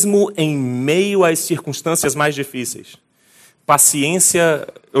mesmo em meio às circunstâncias mais difíceis. Paciência,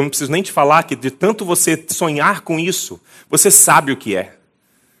 eu não preciso nem te falar que de tanto você sonhar com isso, você sabe o que é.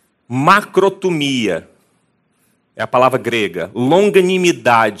 Macrotomia, é a palavra grega.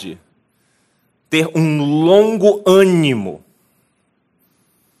 Longanimidade, ter um longo ânimo.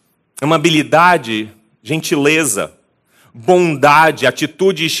 Amabilidade, gentileza. Bondade,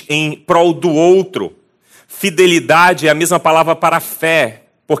 atitudes em prol do outro. Fidelidade é a mesma palavra para fé.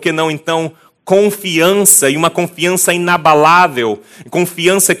 Por que não, então, confiança, e uma confiança inabalável,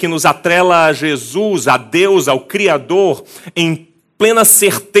 confiança que nos atrela a Jesus, a Deus, ao Criador, em plena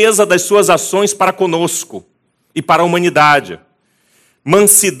certeza das suas ações para conosco e para a humanidade.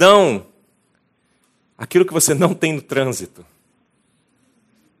 Mansidão, aquilo que você não tem no trânsito.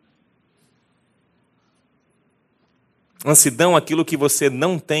 Mansidão, aquilo que você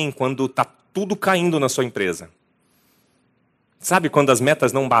não tem quando está tudo caindo na sua empresa. Sabe quando as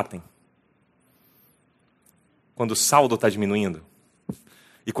metas não batem? Quando o saldo está diminuindo?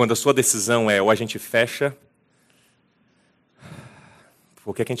 E quando a sua decisão é ou a gente fecha,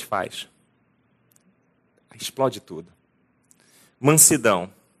 o que é que a gente faz? Explode tudo.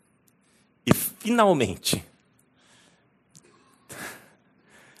 Mansidão. E finalmente,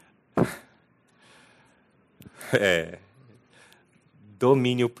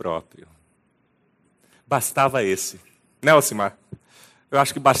 domínio próprio. Bastava esse. Né, Alcimar? Eu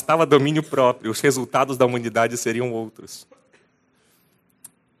acho que bastava domínio próprio. Os resultados da humanidade seriam outros.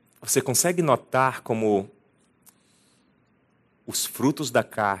 Você consegue notar como os frutos da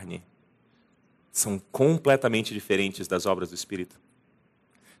carne são completamente diferentes das obras do Espírito?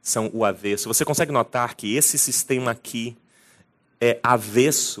 São o avesso. Você consegue notar que esse sistema aqui é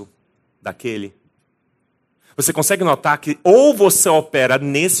avesso daquele? Você consegue notar que ou você opera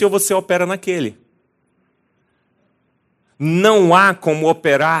nesse ou você opera naquele. Não há como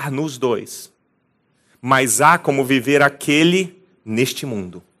operar nos dois, mas há como viver aquele neste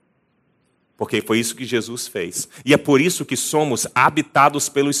mundo. Porque foi isso que Jesus fez. E é por isso que somos habitados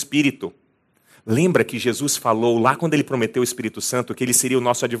pelo Espírito. Lembra que Jesus falou lá quando ele prometeu o Espírito Santo que ele seria o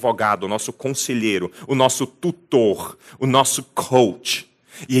nosso advogado, o nosso conselheiro, o nosso tutor, o nosso coach.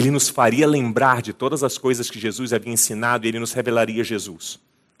 E ele nos faria lembrar de todas as coisas que Jesus havia ensinado e ele nos revelaria Jesus.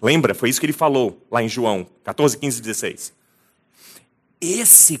 Lembra? Foi isso que ele falou lá em João 14, 15, 16.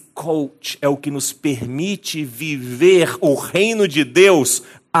 Esse coach é o que nos permite viver o reino de Deus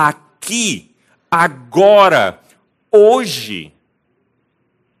aqui, agora, hoje.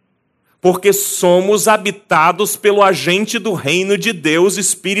 Porque somos habitados pelo agente do reino de Deus,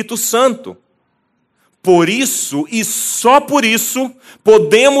 Espírito Santo. Por isso, e só por isso,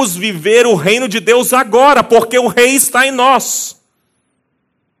 podemos viver o reino de Deus agora, porque o rei está em nós.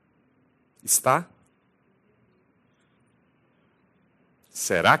 Está?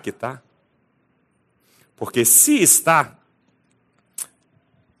 Será que está? Porque se está,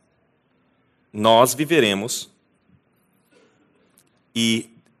 nós viveremos e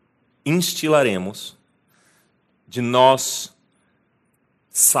instilaremos, de nós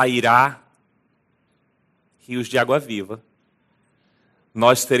sairá rios de água viva,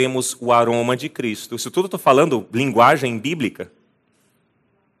 nós teremos o aroma de Cristo. Isso tudo eu estou falando linguagem bíblica.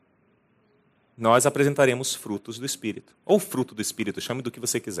 nós apresentaremos frutos do Espírito. Ou fruto do Espírito, chame do que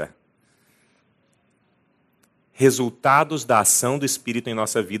você quiser. Resultados da ação do Espírito em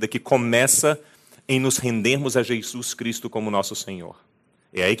nossa vida que começa em nos rendermos a Jesus Cristo como nosso Senhor.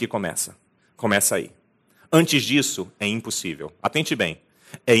 É aí que começa. Começa aí. Antes disso, é impossível. Atente bem.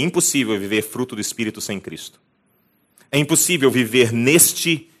 É impossível viver fruto do Espírito sem Cristo. É impossível viver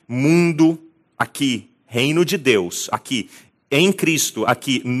neste mundo aqui, reino de Deus, aqui, em Cristo,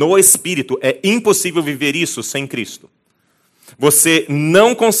 aqui, no Espírito. É impossível viver isso sem Cristo. Você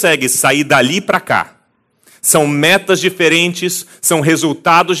não consegue sair dali para cá. São metas diferentes, são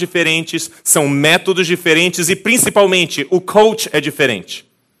resultados diferentes, são métodos diferentes e, principalmente, o coach é diferente.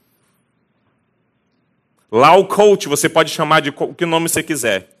 Lá o coach você pode chamar de que nome você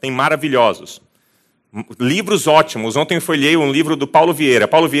quiser. Tem maravilhosos. Livros ótimos. Ontem eu folhei um livro do Paulo Vieira.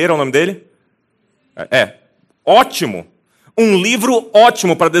 Paulo Vieira é o nome dele? Ótimo. Um livro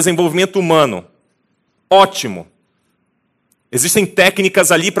ótimo para desenvolvimento humano. Ótimo. Existem técnicas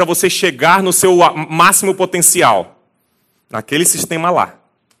ali para você chegar no seu máximo potencial. Naquele sistema lá.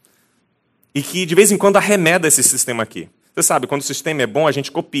 E que de vez em quando arremeda esse sistema aqui. Você sabe, quando o sistema é bom, a gente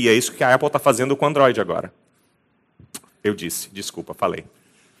copia. É isso que a Apple está fazendo com o Android agora. Eu disse, desculpa, falei.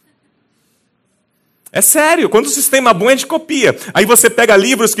 É sério, quando o sistema é bom, a gente copia. Aí você pega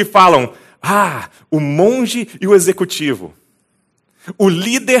livros que falam, o monge e o executivo. O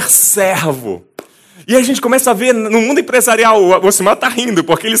líder servo. E aí a gente começa a ver no mundo empresarial, o Osimar está rindo,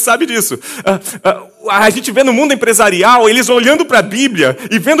 porque ele sabe disso. A gente vê no mundo empresarial, eles olhando para a Bíblia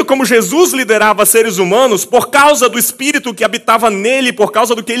e vendo como Jesus liderava seres humanos por causa do Espírito que habitava nele, por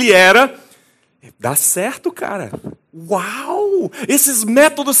causa do que ele era. Dá certo, cara. Uau! Esses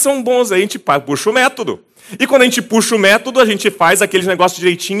métodos são bons. Aí a gente puxa o método. E quando a gente puxa o método, a gente faz aqueles negócios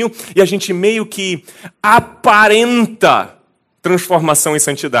direitinho e a gente meio que aparenta transformação em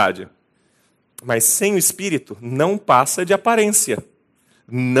santidade. Mas sem o Espírito, não passa de aparência.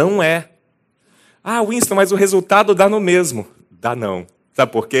 Não é. Winston, mas o resultado dá no mesmo. Dá não.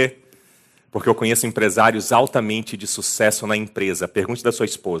 Sabe por quê? Porque eu conheço empresários altamente de sucesso na empresa. Pergunte da sua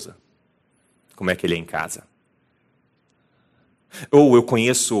esposa. Como é que ele é em casa? Ou eu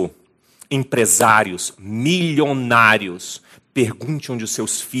conheço empresários milionários. Pergunte onde os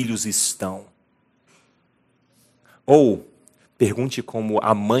seus filhos estão. Ou pergunte como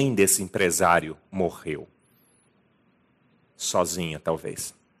a mãe desse empresário morreu. Sozinha,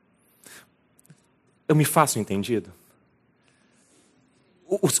 talvez. Eu me faço entendido?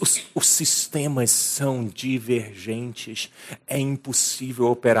 Os sistemas são divergentes. É impossível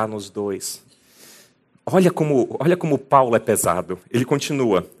operar nos dois. Olha como Paulo é pesado. Ele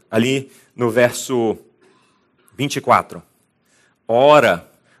continua ali no verso 24. Ora,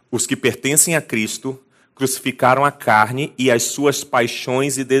 os que pertencem a Cristo crucificaram a carne e as suas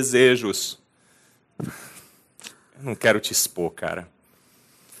paixões e desejos. Eu não quero te expor, cara.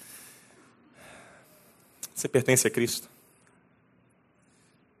 Você pertence a Cristo?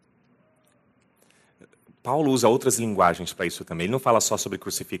 Paulo usa outras linguagens para isso também. Ele não fala só sobre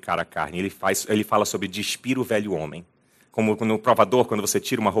crucificar a carne, ele fala sobre despir o velho homem. Como no provador, quando você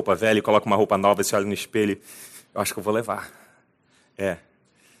tira uma roupa velha e coloca uma roupa nova, você olha no espelho, eu acho que eu vou levar.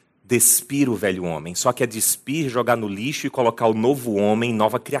 Despir o velho homem. Só que é despir, jogar no lixo e colocar o novo homem,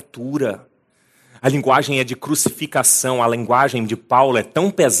 nova criatura. A linguagem é de crucificação, a linguagem de Paulo é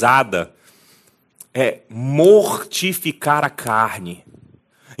tão pesada, é mortificar a carne.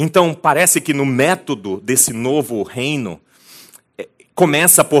 Então, parece que no método desse novo reino,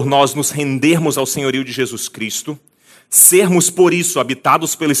 começa por nós nos rendermos ao senhorio de Jesus Cristo, sermos, por isso,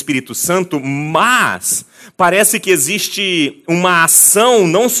 habitados pelo Espírito Santo, mas parece que existe uma ação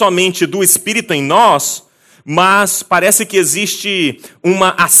não somente do Espírito em nós, mas parece que existe uma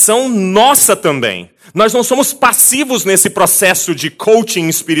ação nossa também. Nós não somos passivos nesse processo de coaching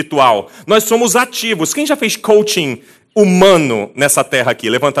espiritual, nós somos ativos. Quem já fez coaching humano nessa terra aqui?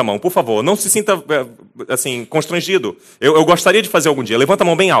 Levanta a mão, por favor. Não se sinta assim constrangido. Eu gostaria de fazer algum dia. Levanta a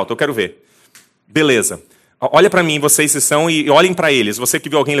mão bem alta, eu quero ver. Beleza. Olha para mim, vocês que são, e olhem para eles. Você que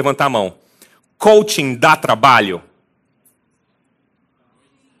viu alguém levantar a mão. Coaching dá trabalho?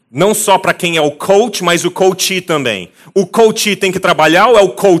 Não só para quem é o coach, mas o coachee também. O coachee tem que trabalhar ou é o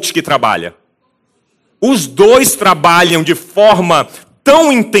coach que trabalha? Os dois trabalham de forma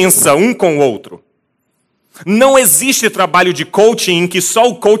tão intensa um com o outro. Não existe trabalho de coaching em que só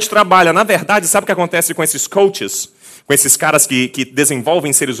o coach trabalha. Na verdade, sabe o que acontece com esses coaches? Com esses caras que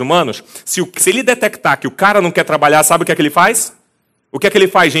desenvolvem seres humanos? Se ele detectar que o cara não quer trabalhar, sabe o que é que ele faz? O que é que ele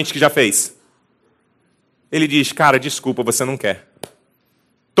faz, gente que já fez? Ele diz, cara, desculpa, você não quer.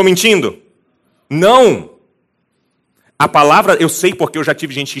 Estou mentindo? Não! A palavra, eu sei porque eu já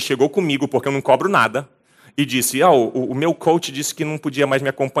tive gente que chegou comigo, porque eu não cobro nada, e disse, o meu coach disse que não podia mais me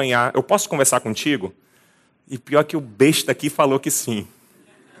acompanhar, eu posso conversar contigo? E pior que o besta aqui falou que sim.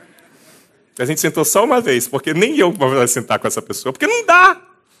 A gente sentou só uma vez, porque nem eu vou sentar com essa pessoa, porque não dá.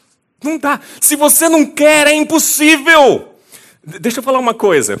 Não dá. Se você não quer, é impossível. Deixa eu falar uma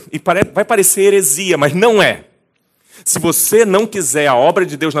coisa, e vai parecer heresia, mas não é. Se você não quiser a obra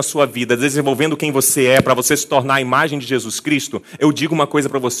de Deus na sua vida, desenvolvendo quem você é, para você se tornar a imagem de Jesus Cristo, eu digo uma coisa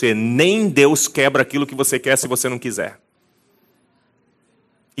para você, nem Deus quebra aquilo que você quer se você não quiser.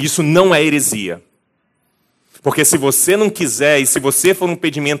 Isso não é heresia. Porque se você não quiser, e se você for um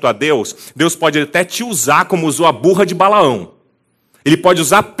impedimento a Deus, Deus pode até te usar como usou a burra de Balaão. Ele pode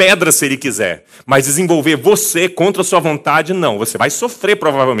usar pedra se ele quiser, mas desenvolver você contra a sua vontade, não. Você vai sofrer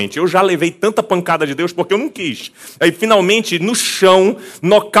provavelmente. Eu já levei tanta pancada de Deus porque eu não quis. Aí finalmente, no chão,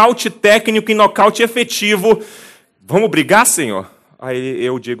 nocaute técnico e nocaute efetivo. Vamos brigar, Senhor? Aí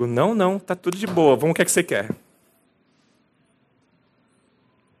eu digo, não, tá tudo de boa. Vamos, o que é que você quer?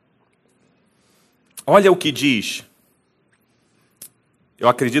 Olha o que diz. Eu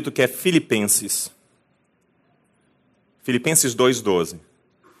acredito que é Filipenses. Filipenses 2,12.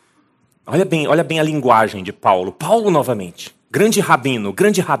 Olha bem a linguagem de Paulo. Paulo novamente. Grande rabino,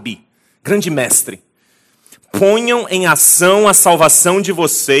 grande rabi, grande mestre. Ponham em ação a salvação de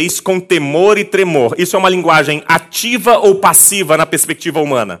vocês com temor e tremor. Isso é uma linguagem ativa ou passiva na perspectiva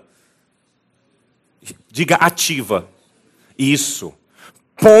humana? Diga ativa. Isso.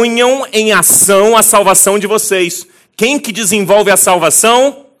 Ponham em ação a salvação de vocês. Quem que desenvolve a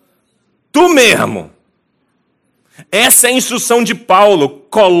salvação? Tu mesmo. Essa é a instrução de Paulo.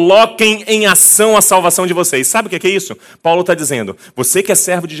 Coloquem em ação a salvação de vocês. Sabe o que é isso? Paulo está dizendo, você que é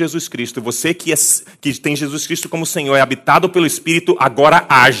servo de Jesus Cristo, você que tem Jesus Cristo como Senhor, é habitado pelo Espírito, agora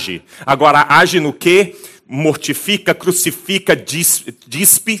age. Agora age no quê? Mortifica, crucifica,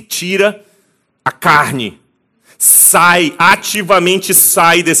 dispe, tira a carne. Ativamente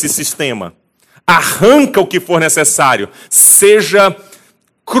sai desse sistema. Arranca o que for necessário. Seja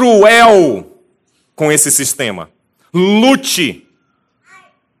cruel com esse sistema. Lute.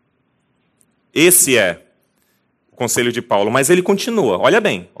 Esse é o conselho de Paulo. Mas ele continua. Olha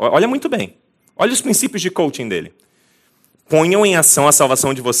bem. Olha muito bem. Olha os princípios de coaching dele. Ponham em ação a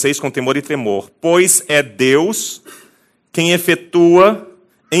salvação de vocês com temor e tremor, pois é Deus quem efetua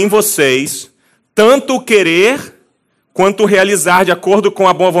em vocês tanto o querer quanto o realizar de acordo com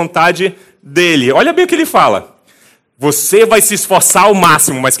a boa vontade dele. Olha bem o que ele fala. Você vai se esforçar ao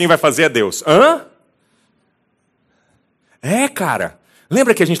máximo, mas quem vai fazer é Deus. Hã? Cara.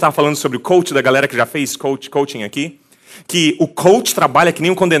 Lembra que a gente estava falando sobre o coach, da galera que já fez coaching aqui? Que o coach trabalha que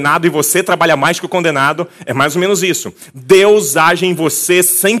nem um condenado e você trabalha mais que o condenado. É mais ou menos isso. Deus age em você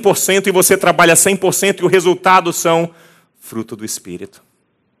 100% e você trabalha 100% e o resultado são fruto do Espírito.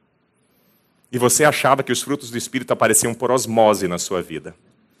 E você achava que os frutos do Espírito apareciam por osmose na sua vida.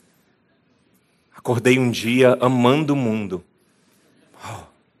 Acordei um dia amando o mundo.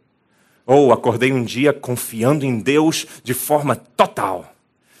 Ou acordei um dia confiando em Deus de forma total.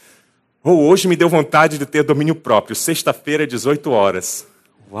 Ou hoje me deu vontade de ter domínio próprio. Sexta-feira, 18 horas.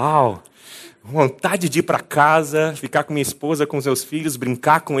 Uau! Vontade de ir para casa, ficar com minha esposa, com os meus filhos,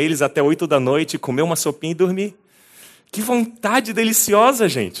 brincar com eles até 8 da noite, comer uma sopinha e dormir. Que vontade deliciosa,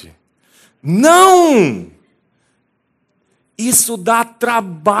 gente! Não! Isso dá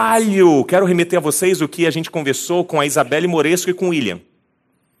trabalho. Quero remeter a vocês o que a gente conversou com a Isabelle Moresco e com o William.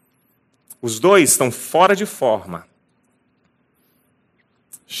 Os dois estão fora de forma.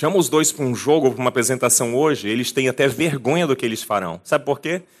 Chama os dois para um jogo, para uma apresentação hoje, eles têm até vergonha do que eles farão. Sabe por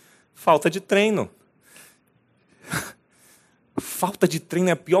quê? Falta de treino. Falta de treino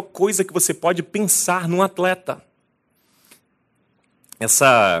é a pior coisa que você pode pensar num atleta.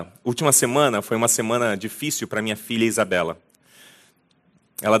 Essa última semana foi uma semana difícil para minha filha Isabela.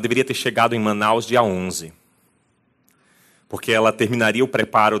 Ela deveria ter chegado em Manaus dia 11, porque ela terminaria o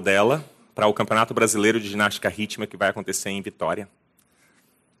preparo dela para o Campeonato Brasileiro de Ginástica Rítmica que vai acontecer em Vitória.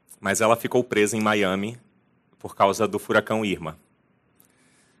 Mas ela ficou presa em Miami por causa do furacão Irma,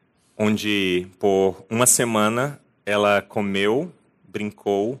 onde por uma semana ela comeu,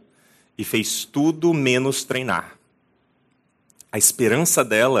 brincou e fez tudo menos treinar. A esperança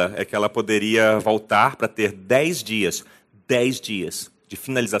dela é que ela poderia voltar para ter 10 dias de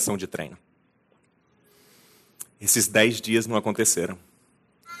finalização de treino. Esses 10 dias não aconteceram.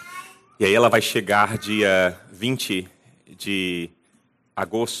 E aí ela vai chegar dia 20 de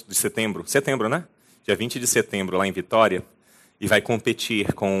setembro, né? Dia 20 de setembro lá em Vitória, e vai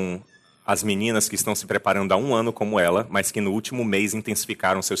competir com as meninas que estão se preparando há 1 ano como ela, mas que no último mês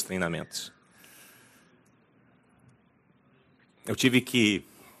intensificaram seus treinamentos. eu tive que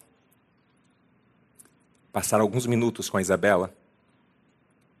passar alguns minutos com a Isabela,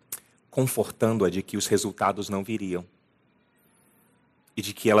 confortando-a de que os resultados não viriam. E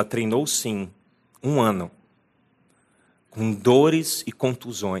de que ela treinou, sim, 1 ano, com dores e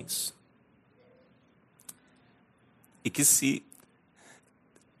contusões. E que se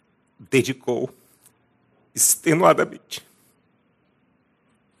dedicou extenuadamente.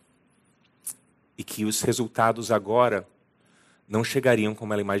 E que os resultados agora não chegariam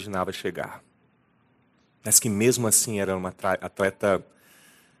como ela imaginava chegar. Mas que mesmo assim era uma atleta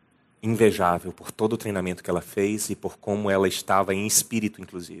invejável por todo o treinamento que ela fez e por como ela estava em espírito,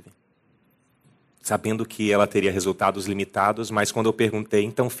 inclusive. Sabendo que ela teria resultados limitados, mas quando eu perguntei,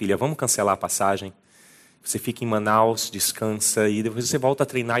 então filha, vamos cancelar a passagem? Você fica em Manaus, descansa e depois você volta a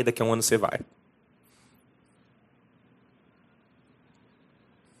treinar e daqui a 1 ano você vai.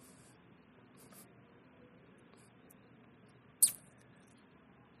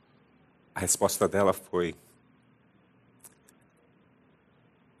 A resposta dela foi: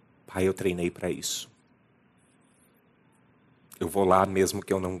 pai, eu treinei para isso. Eu vou lá mesmo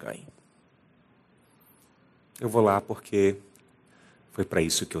que eu não ganhe. Eu vou lá porque foi para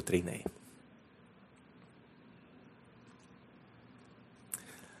isso que eu treinei.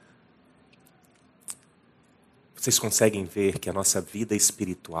 Vocês conseguem ver que a nossa vida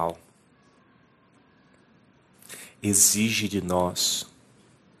espiritual exige de nós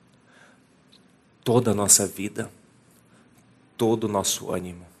toda a nossa vida, todo o nosso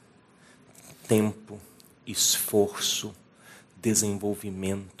ânimo, tempo, esforço,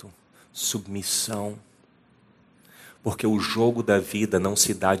 desenvolvimento, submissão. Porque o jogo da vida não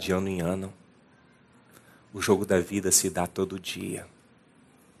se dá de ano em ano. O jogo da vida se dá todo dia.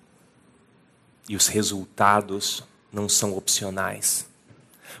 E os resultados não são opcionais.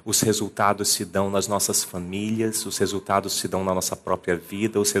 Os resultados se dão nas nossas famílias, os resultados se dão na nossa própria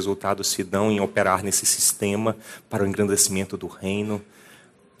vida, os resultados se dão em operar nesse sistema para o engrandecimento do reino.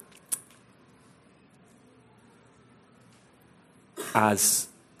 As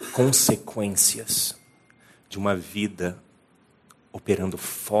consequências de uma vida operando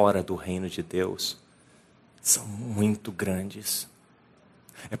fora do reino de Deus são muito grandes.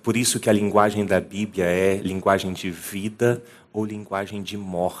 É por isso que a linguagem da Bíblia é linguagem de vida ou linguagem de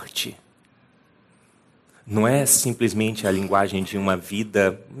morte. Não é simplesmente a linguagem de uma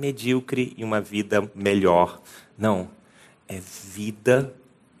vida medíocre e uma vida melhor. Não, é vida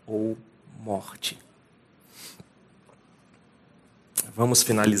ou morte. Vamos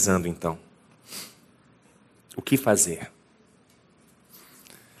finalizando então. O que fazer?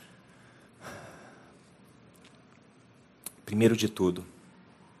 Primeiro de tudo,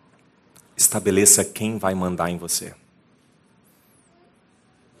 estabeleça quem vai mandar em você.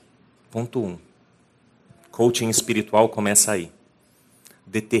 Ponto 1. Coaching espiritual começa aí.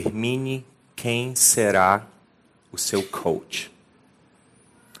 Determine quem será o seu coach.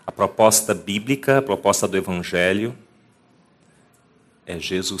 A proposta bíblica, a proposta do Evangelho é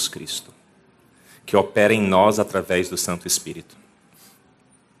Jesus Cristo, que opera em nós através do Santo Espírito.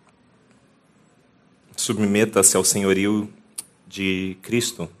 Submeta-se ao senhorio de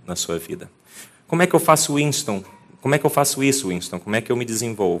Cristo na sua vida. Como é que eu faço, Winston? Como é que eu faço isso, Winston? Como é que eu me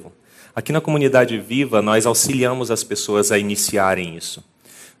desenvolvo? Aqui na Comunidade Viva, nós auxiliamos as pessoas a iniciarem isso.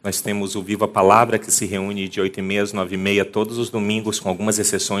 Nós temos o Viva Palavra, que se reúne de 8h30 às 9h30 todos os domingos, com algumas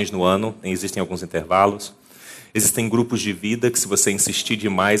exceções no ano, existem alguns intervalos. Existem grupos de vida que, se você insistir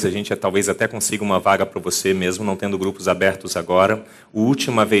demais, a gente talvez até consiga uma vaga para você mesmo, não tendo grupos abertos agora. A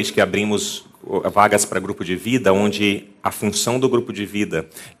última vez que abrimos vagas para grupo de vida, onde a função do grupo de vida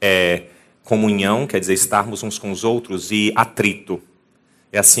é comunhão, quer dizer, estarmos uns com os outros, e atrito.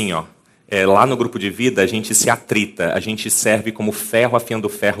 É assim, ó. Lá no grupo de vida, a gente se atrita, a gente serve como ferro afiando o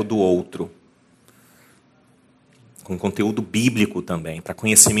ferro do outro. Com conteúdo bíblico também, para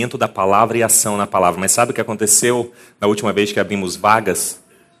conhecimento da palavra e ação na palavra. Mas sabe o que aconteceu na última vez que abrimos vagas?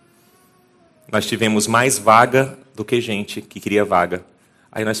 Nós tivemos mais vaga do que gente que queria vaga.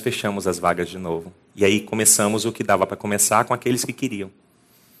 Aí nós fechamos as vagas de novo. E aí começamos o que dava para começar com aqueles que queriam.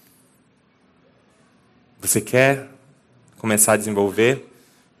 Você quer começar a desenvolver?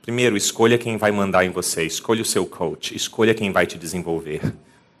 Primeiro, escolha quem vai mandar em você. Escolha o seu coach. Escolha quem vai te desenvolver.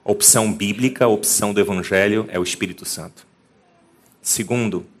 Opção bíblica, opção do Evangelho é o Espírito Santo.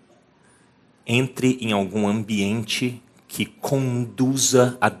 Segundo, entre em algum ambiente que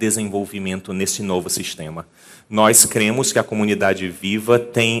conduza a desenvolvimento nesse novo sistema. Nós cremos que a Comunidade Viva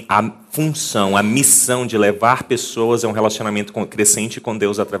tem a função, a missão de levar pessoas a um relacionamento crescente com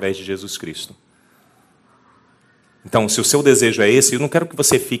Deus através de Jesus Cristo. Então, se o seu desejo é esse, eu não quero que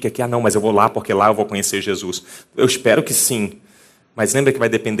você fique aqui, não, mas eu vou lá porque lá eu vou conhecer Jesus. Eu espero que sim. Mas lembra que vai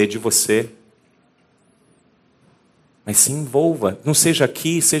depender de você. Mas se envolva. Não seja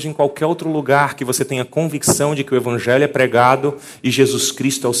aqui, seja em qualquer outro lugar que você tenha convicção de que o Evangelho é pregado e Jesus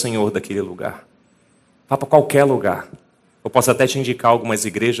Cristo é o Senhor daquele lugar. Vá para qualquer lugar. Eu posso até te indicar algumas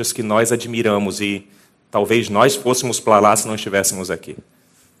igrejas que nós admiramos e talvez nós fôssemos para lá se não estivéssemos aqui.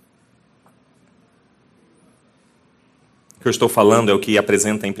 O que eu estou falando é o que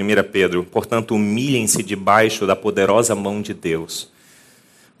apresenta em 1 Pedro. Portanto, humilhem-se debaixo da poderosa mão de Deus,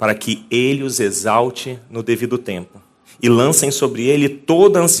 para que Ele os exalte no devido tempo. E lancem sobre Ele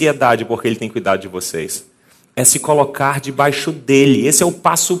toda a ansiedade, porque Ele tem cuidado de vocês. É se colocar debaixo dEle. Esse é o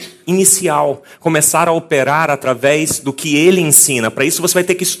passo inicial. Começar a operar através do que Ele ensina. Para isso você vai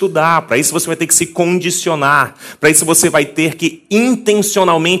ter que estudar, para isso você vai ter que se condicionar, para isso você vai ter que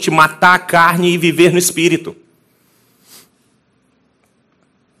intencionalmente matar a carne e viver no Espírito.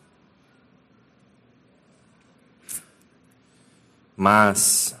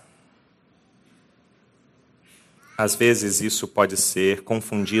 Mas, às vezes, isso pode ser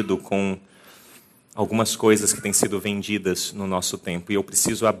confundido com algumas coisas que têm sido vendidas no nosso tempo. E eu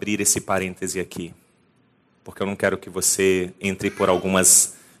preciso abrir esse parêntese aqui, porque eu não quero que você entre por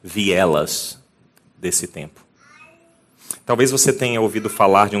algumas vielas desse tempo. Talvez você tenha ouvido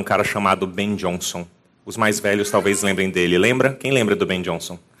falar de um cara chamado Ben Johnson. Os mais velhos talvez lembrem dele. Lembra? Quem lembra do Ben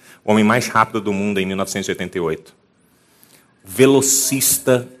Johnson? O homem mais rápido do mundo em 1988.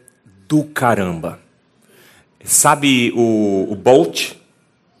 Velocista do caramba. Sabe o Bolt?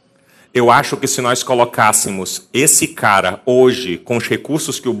 Eu acho que se nós colocássemos esse cara hoje com os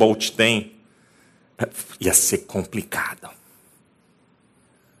recursos que o Bolt tem, ia ser complicado.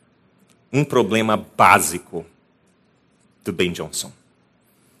 Um problema básico do Ben Johnson.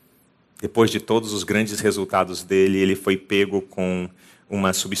 Depois de todos os grandes resultados dele, ele foi pego com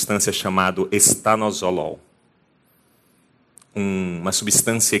uma substância chamada estanozolol. Uma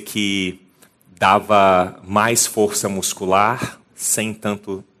substância que dava mais força muscular, sem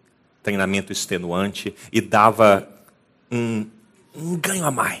tanto treinamento extenuante, e dava um ganho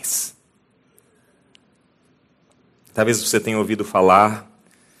a mais. Talvez você tenha ouvido falar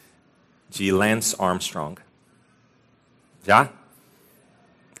de Lance Armstrong. Já?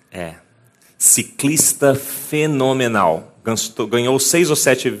 Ciclista fenomenal. Ganhou 6 ou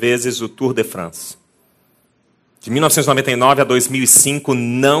 7 vezes o Tour de France. De 1999 a 2005,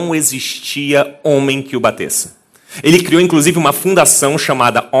 não existia homem que o batesse. Ele criou, inclusive, uma fundação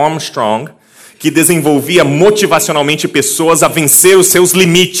chamada Armstrong, que desenvolvia motivacionalmente pessoas a vencer os seus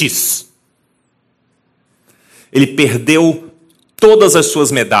limites. Ele perdeu todas as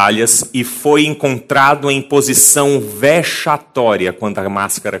suas medalhas e foi encontrado em posição vexatória quando a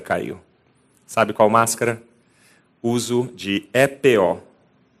máscara caiu. Sabe qual máscara? Uso de EPO.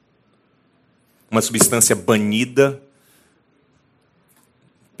 Uma substância banida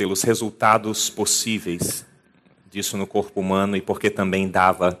pelos resultados possíveis disso no corpo humano e porque também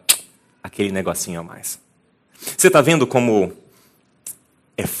dava aquele negocinho a mais. Você está vendo como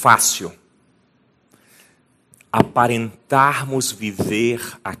é fácil aparentarmos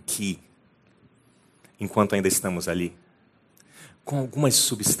viver aqui enquanto ainda estamos ali, com algumas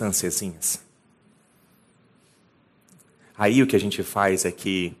substânciazinhas. Aí o que a gente faz é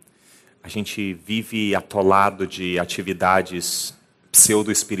que a gente vive atolado de atividades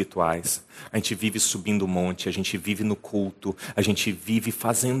pseudo-espirituais. A gente vive subindo o monte, a gente vive no culto, a gente vive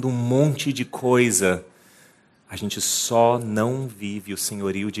fazendo um monte de coisa. A gente só não vive o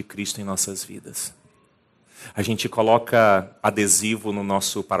senhorio de Cristo em nossas vidas. A gente coloca adesivo no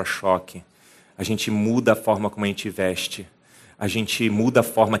nosso para-choque. A gente muda a forma como a gente veste. A gente muda a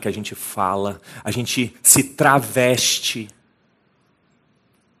forma que a gente fala. A gente se traveste.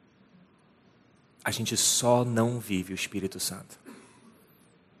 A gente só não vive o Espírito Santo.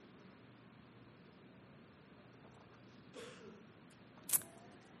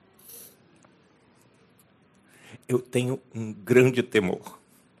 Eu tenho um grande temor.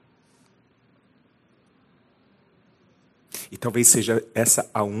 E talvez seja essa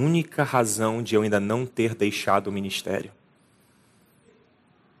a única razão de eu ainda não ter deixado o ministério.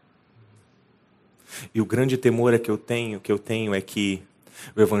 E o grande temor que eu tenho é que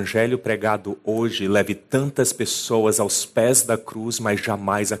o evangelho pregado hoje leve tantas pessoas aos pés da cruz, mas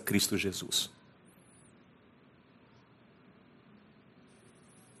jamais a Cristo Jesus.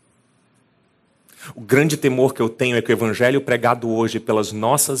 O grande temor que eu tenho é que o evangelho pregado hoje pelas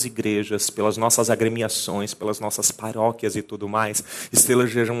nossas igrejas, pelas nossas agremiações, pelas nossas paróquias e tudo mais,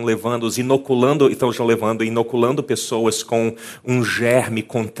 estejam inoculando pessoas com um germe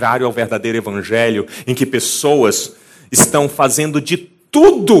contrário ao verdadeiro evangelho, em que pessoas estão fazendo de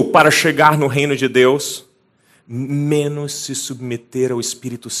tudo para chegar no reino de Deus, menos se submeter ao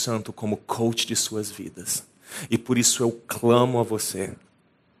Espírito Santo como coach de suas vidas. E por isso eu clamo a você.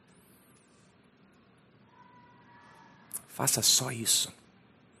 Faça só isso.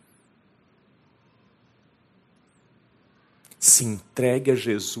 Se entregue a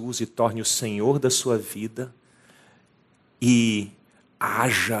Jesus e torne o Senhor da sua vida e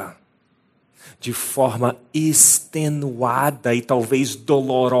haja de forma extenuada e talvez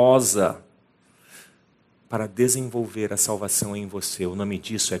dolorosa para desenvolver a salvação em você. O nome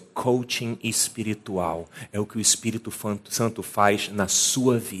disso é coaching espiritual. É o que o Espírito Santo faz na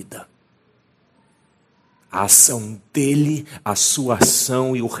sua vida. A ação dele, a sua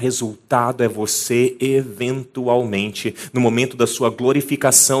ação e o resultado é você eventualmente, no momento da sua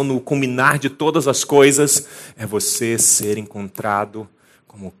glorificação, no culminar de todas as coisas, é você ser encontrado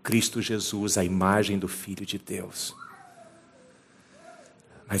como Cristo Jesus, a imagem do Filho de Deus.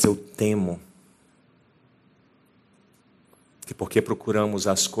 Mas eu temo que porque procuramos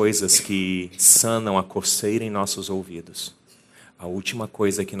as coisas que sanam a coceira em nossos ouvidos, a última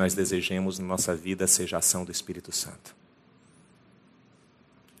coisa que nós desejemos na nossa vida seja a ação do Espírito Santo.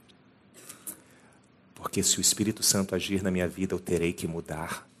 Porque se o Espírito Santo agir na minha vida, eu terei que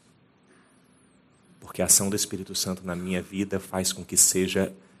mudar. Porque a ação do Espírito Santo na minha vida faz com que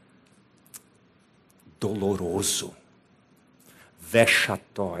seja doloroso,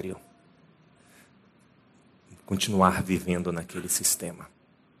 vexatório, continuar vivendo naquele sistema.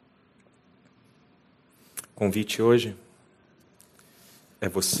 O convite hoje é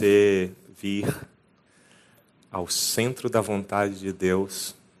você vir ao centro da vontade de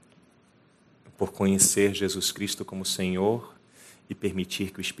Deus por conhecer Jesus Cristo como Senhor e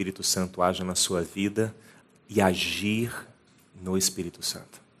permitir que o Espírito Santo haja na sua vida e agir no Espírito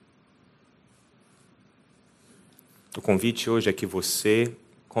Santo. O convite hoje é que você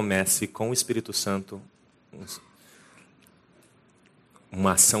comece com o Espírito Santo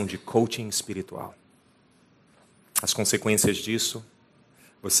uma ação de coaching espiritual. As consequências disso,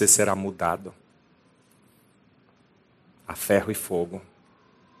 você será mudado a ferro e fogo.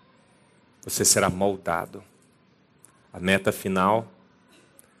 Você será moldado. A meta final,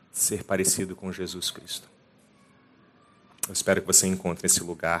 ser parecido com Jesus Cristo. Eu espero que você encontre esse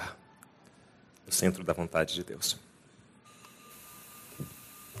lugar no centro da vontade de Deus.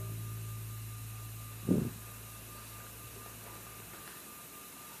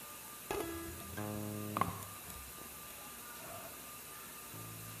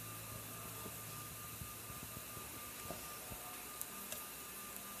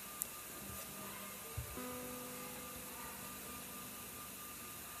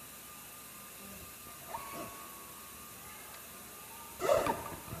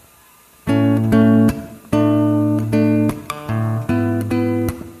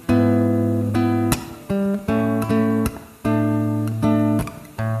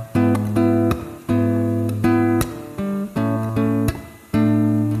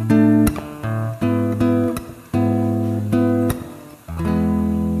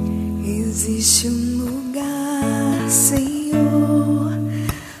 Existe um lugar, Senhor,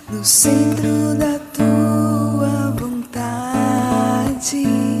 no centro da tua vontade.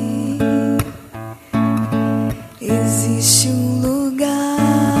 Existe um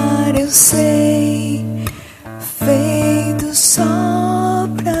lugar, eu sei, feito só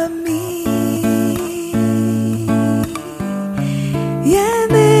pra mim. E é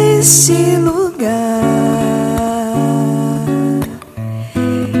neste lugar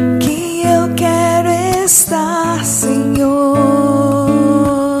estar, Senhor,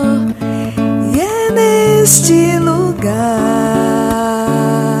 e é neste lugar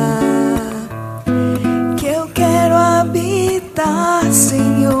que eu quero habitar,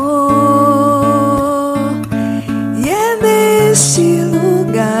 Senhor, e é neste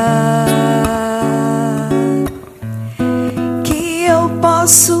lugar que eu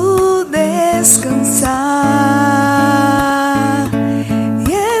posso descansar,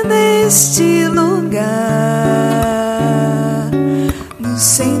 e é neste lugar, no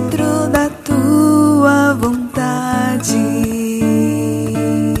centro da tua vontade.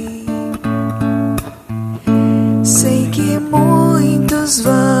 Sei que muitos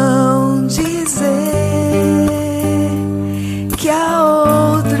vão dizer que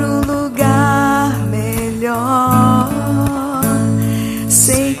há outro lugar melhor.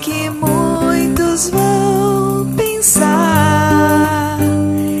 Sei que muitos vão pensar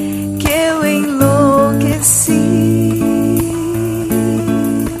que eu enlouqueci,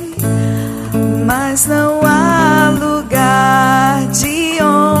 mas não há lugar de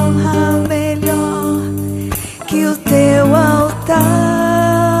honra melhor que o teu altar.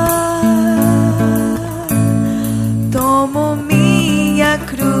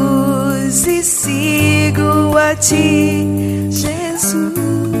 a ti, Jesus.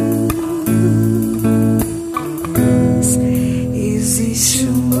 Existe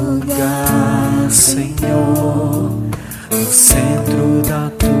um lugar, Senhor, no centro da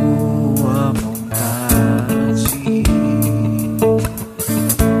tua vontade.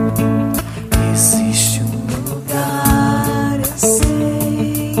 Existe um lugar, eu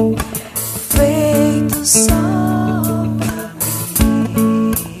sei, feito só pra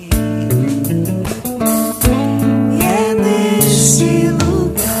mim. E é neste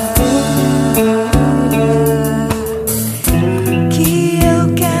lugar que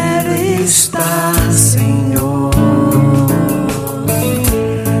eu quero estar, Senhor.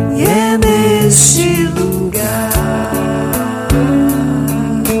 e é neste lugar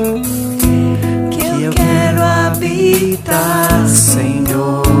que eu quero habitar,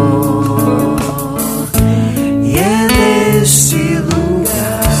 Senhor. e é neste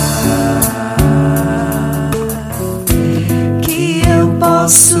lugar que eu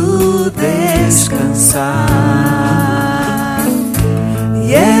posso descansar,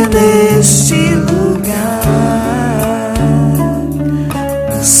 e é neste lugar,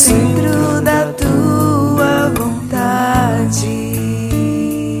 no centro da tua vontade.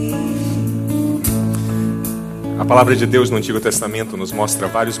 A palavra de Deus no Antigo Testamento nos mostra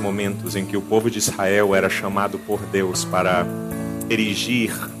vários momentos em que o povo de Israel era chamado por Deus para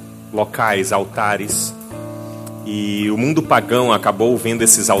erigir locais, altares. E o mundo pagão acabou vendo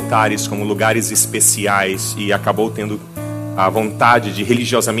esses altares como lugares especiais e acabou tendo a vontade de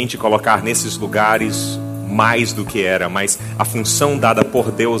religiosamente colocar nesses lugares mais do que era. Mas a função dada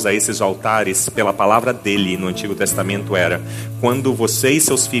por Deus a esses altares, pela palavra dele no Antigo Testamento, era: quando você e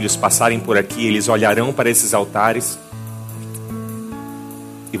seus filhos passarem por aqui, eles olharão para esses altares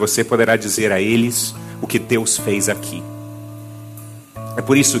e você poderá dizer a eles o que Deus fez aqui. É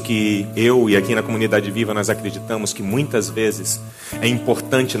por isso que eu e aqui na Comunidade Viva nós acreditamos que muitas vezes é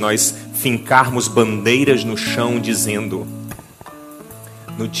importante nós fincarmos bandeiras no chão dizendo: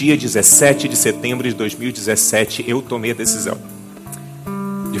 no dia 17 de setembro de 2017 eu tomei a decisão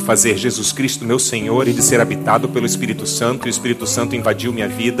de fazer Jesus Cristo meu Senhor e de ser habitado pelo Espírito Santo, e o Espírito Santo invadiu minha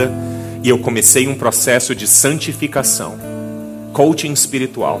vida e eu comecei um processo de santificação, coaching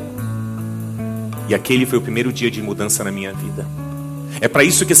espiritual, e aquele foi o primeiro dia de mudança na minha vida. É para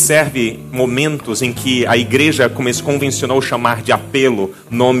isso que serve momentos em que a igreja convencionou chamar de apelo,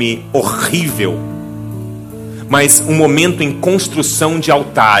 nome horrível, mas um momento em construção de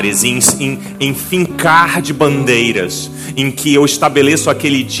altares, em fincar de bandeiras, em que eu estabeleço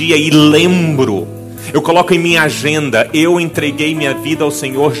aquele dia e lembro, eu coloco em minha agenda: eu entreguei minha vida ao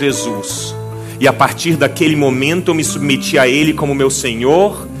Senhor Jesus, e a partir daquele momento eu me submeti a Ele como meu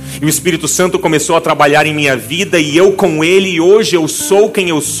Senhor, e o Espírito Santo começou a trabalhar em minha vida, e eu com Ele, e hoje eu sou quem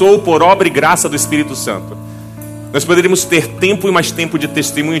eu sou por obra e graça do Espírito Santo. Nós poderíamos ter tempo e mais tempo de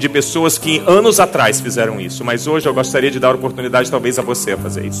testemunho de pessoas que anos atrás fizeram isso, mas hoje eu gostaria de dar oportunidade talvez a você a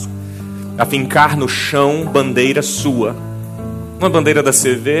fazer isso, a fincar no chão bandeira sua, uma bandeira da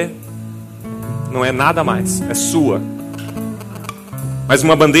CV, não é nada mais, é sua, mas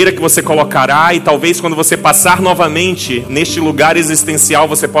uma bandeira que você colocará, e talvez quando você passar novamente neste lugar existencial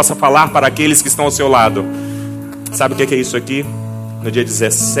você possa falar para aqueles que estão ao seu lado: sabe o que é isso aqui? No dia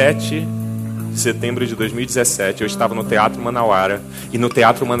 17 de setembro de 2017, eu estava no Teatro Manauara, e no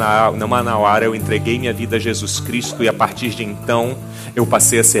Teatro Manauara eu entreguei minha vida a Jesus Cristo, e a partir de então eu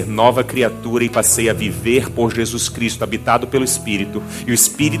passei a ser nova criatura e passei a viver por Jesus Cristo, habitado pelo Espírito, e o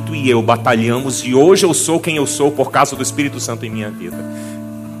Espírito e eu batalhamos, e hoje eu sou quem eu sou por causa do Espírito Santo em minha vida.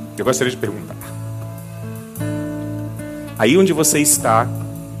 Eu gostaria de perguntar: aí onde você está,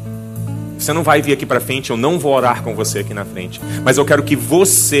 você não vai vir aqui para frente, eu não vou orar com você aqui na frente, mas eu quero que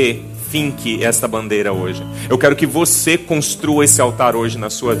você finque esta bandeira hoje. Eu quero que você construa esse altar hoje na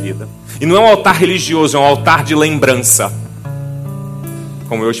sua vida. E não é um altar religioso, é um altar de lembrança,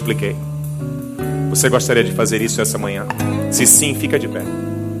 como eu expliquei. Você gostaria de fazer isso essa manhã? Se sim, fica de pé.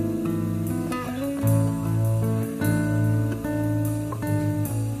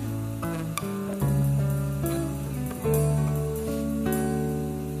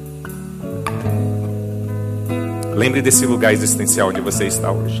 Lembre desse lugar existencial onde você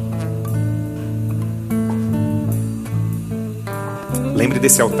está hoje. Lembre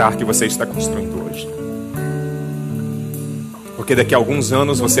desse altar que você está construindo hoje. Porque daqui a alguns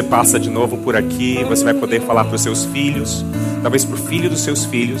anos você passa de novo por aqui, você vai poder falar para os seus filhos, talvez para o filho dos seus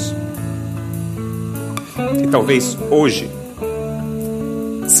filhos. E talvez hoje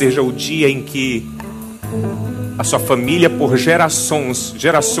seja o dia em que a sua família por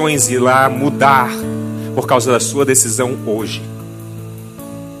gerações irá mudar por causa da sua decisão hoje.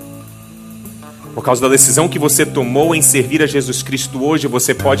 Por causa da decisão que você tomou em servir a Jesus Cristo hoje,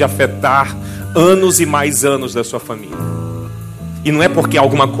 você pode afetar anos e mais anos da sua família. E não é porque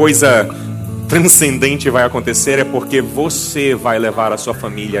alguma coisa transcendente vai acontecer, é porque você vai levar a sua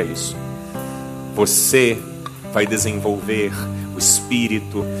família a isso. Você vai desenvolver o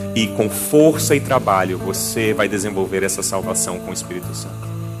Espírito e com força e trabalho você vai desenvolver essa salvação com o Espírito Santo.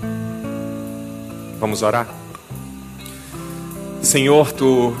 Vamos orar? Senhor,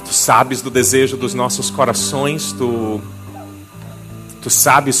 tu sabes do desejo dos nossos corações, tu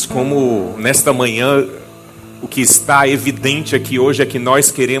sabes como nesta manhã o que está evidente aqui hoje é que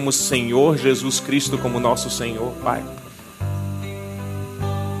nós queremos Senhor Jesus Cristo como nosso Senhor, Pai.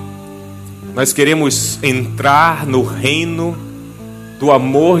 Nós queremos entrar no reino do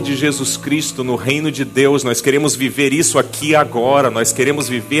amor de Jesus Cristo, no reino de Deus. Nós queremos viver isso aqui e agora. Nós queremos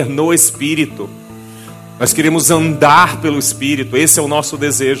viver no Espírito. Nós queremos andar pelo Espírito. Esse é o nosso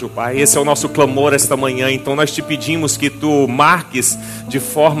desejo, Pai. Esse é o nosso clamor esta manhã. Então nós te pedimos que tu marques de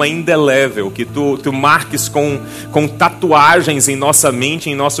forma indelével, que tu marques com tatuagens em nossa mente,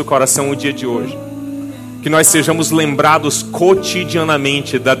 em nosso coração o dia de hoje. Que nós sejamos lembrados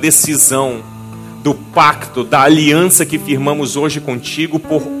cotidianamente da decisão, do pacto, da aliança que firmamos hoje contigo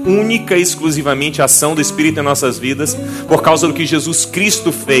por única e exclusivamente ação do Espírito em nossas vidas, por causa do que Jesus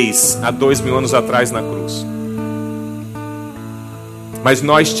Cristo fez há 2000 anos atrás na cruz. Mas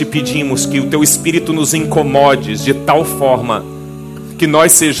nós te pedimos que o teu Espírito nos incomode de tal forma que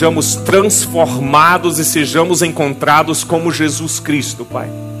nós sejamos transformados e sejamos encontrados como Jesus Cristo, Pai.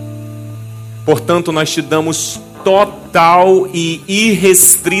 Portanto, nós te damos total e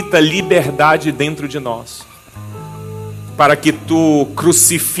irrestrita liberdade dentro de nós, para que tu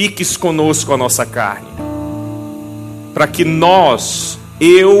crucifiques conosco a nossa carne, para que nós,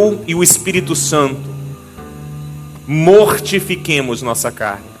 eu e o Espírito Santo, mortifiquemos nossa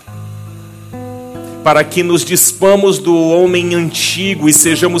carne, para que nos despamos do homem antigo e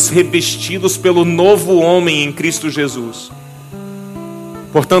sejamos revestidos pelo novo homem em Cristo Jesus.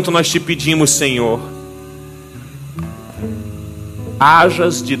 Portanto, nós te pedimos, Senhor,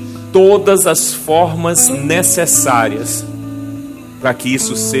 hajas de todas as formas necessárias para que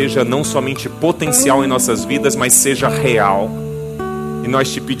isso seja não somente potencial em nossas vidas, mas seja real. E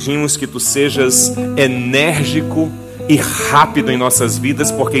nós te pedimos que tu sejas enérgico e rápido em nossas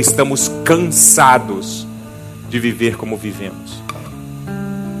vidas, porque estamos cansados de viver como vivemos.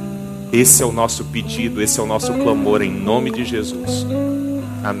 Esse é o nosso pedido, esse é o nosso clamor em nome de Jesus.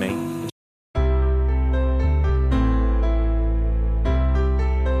 Amém.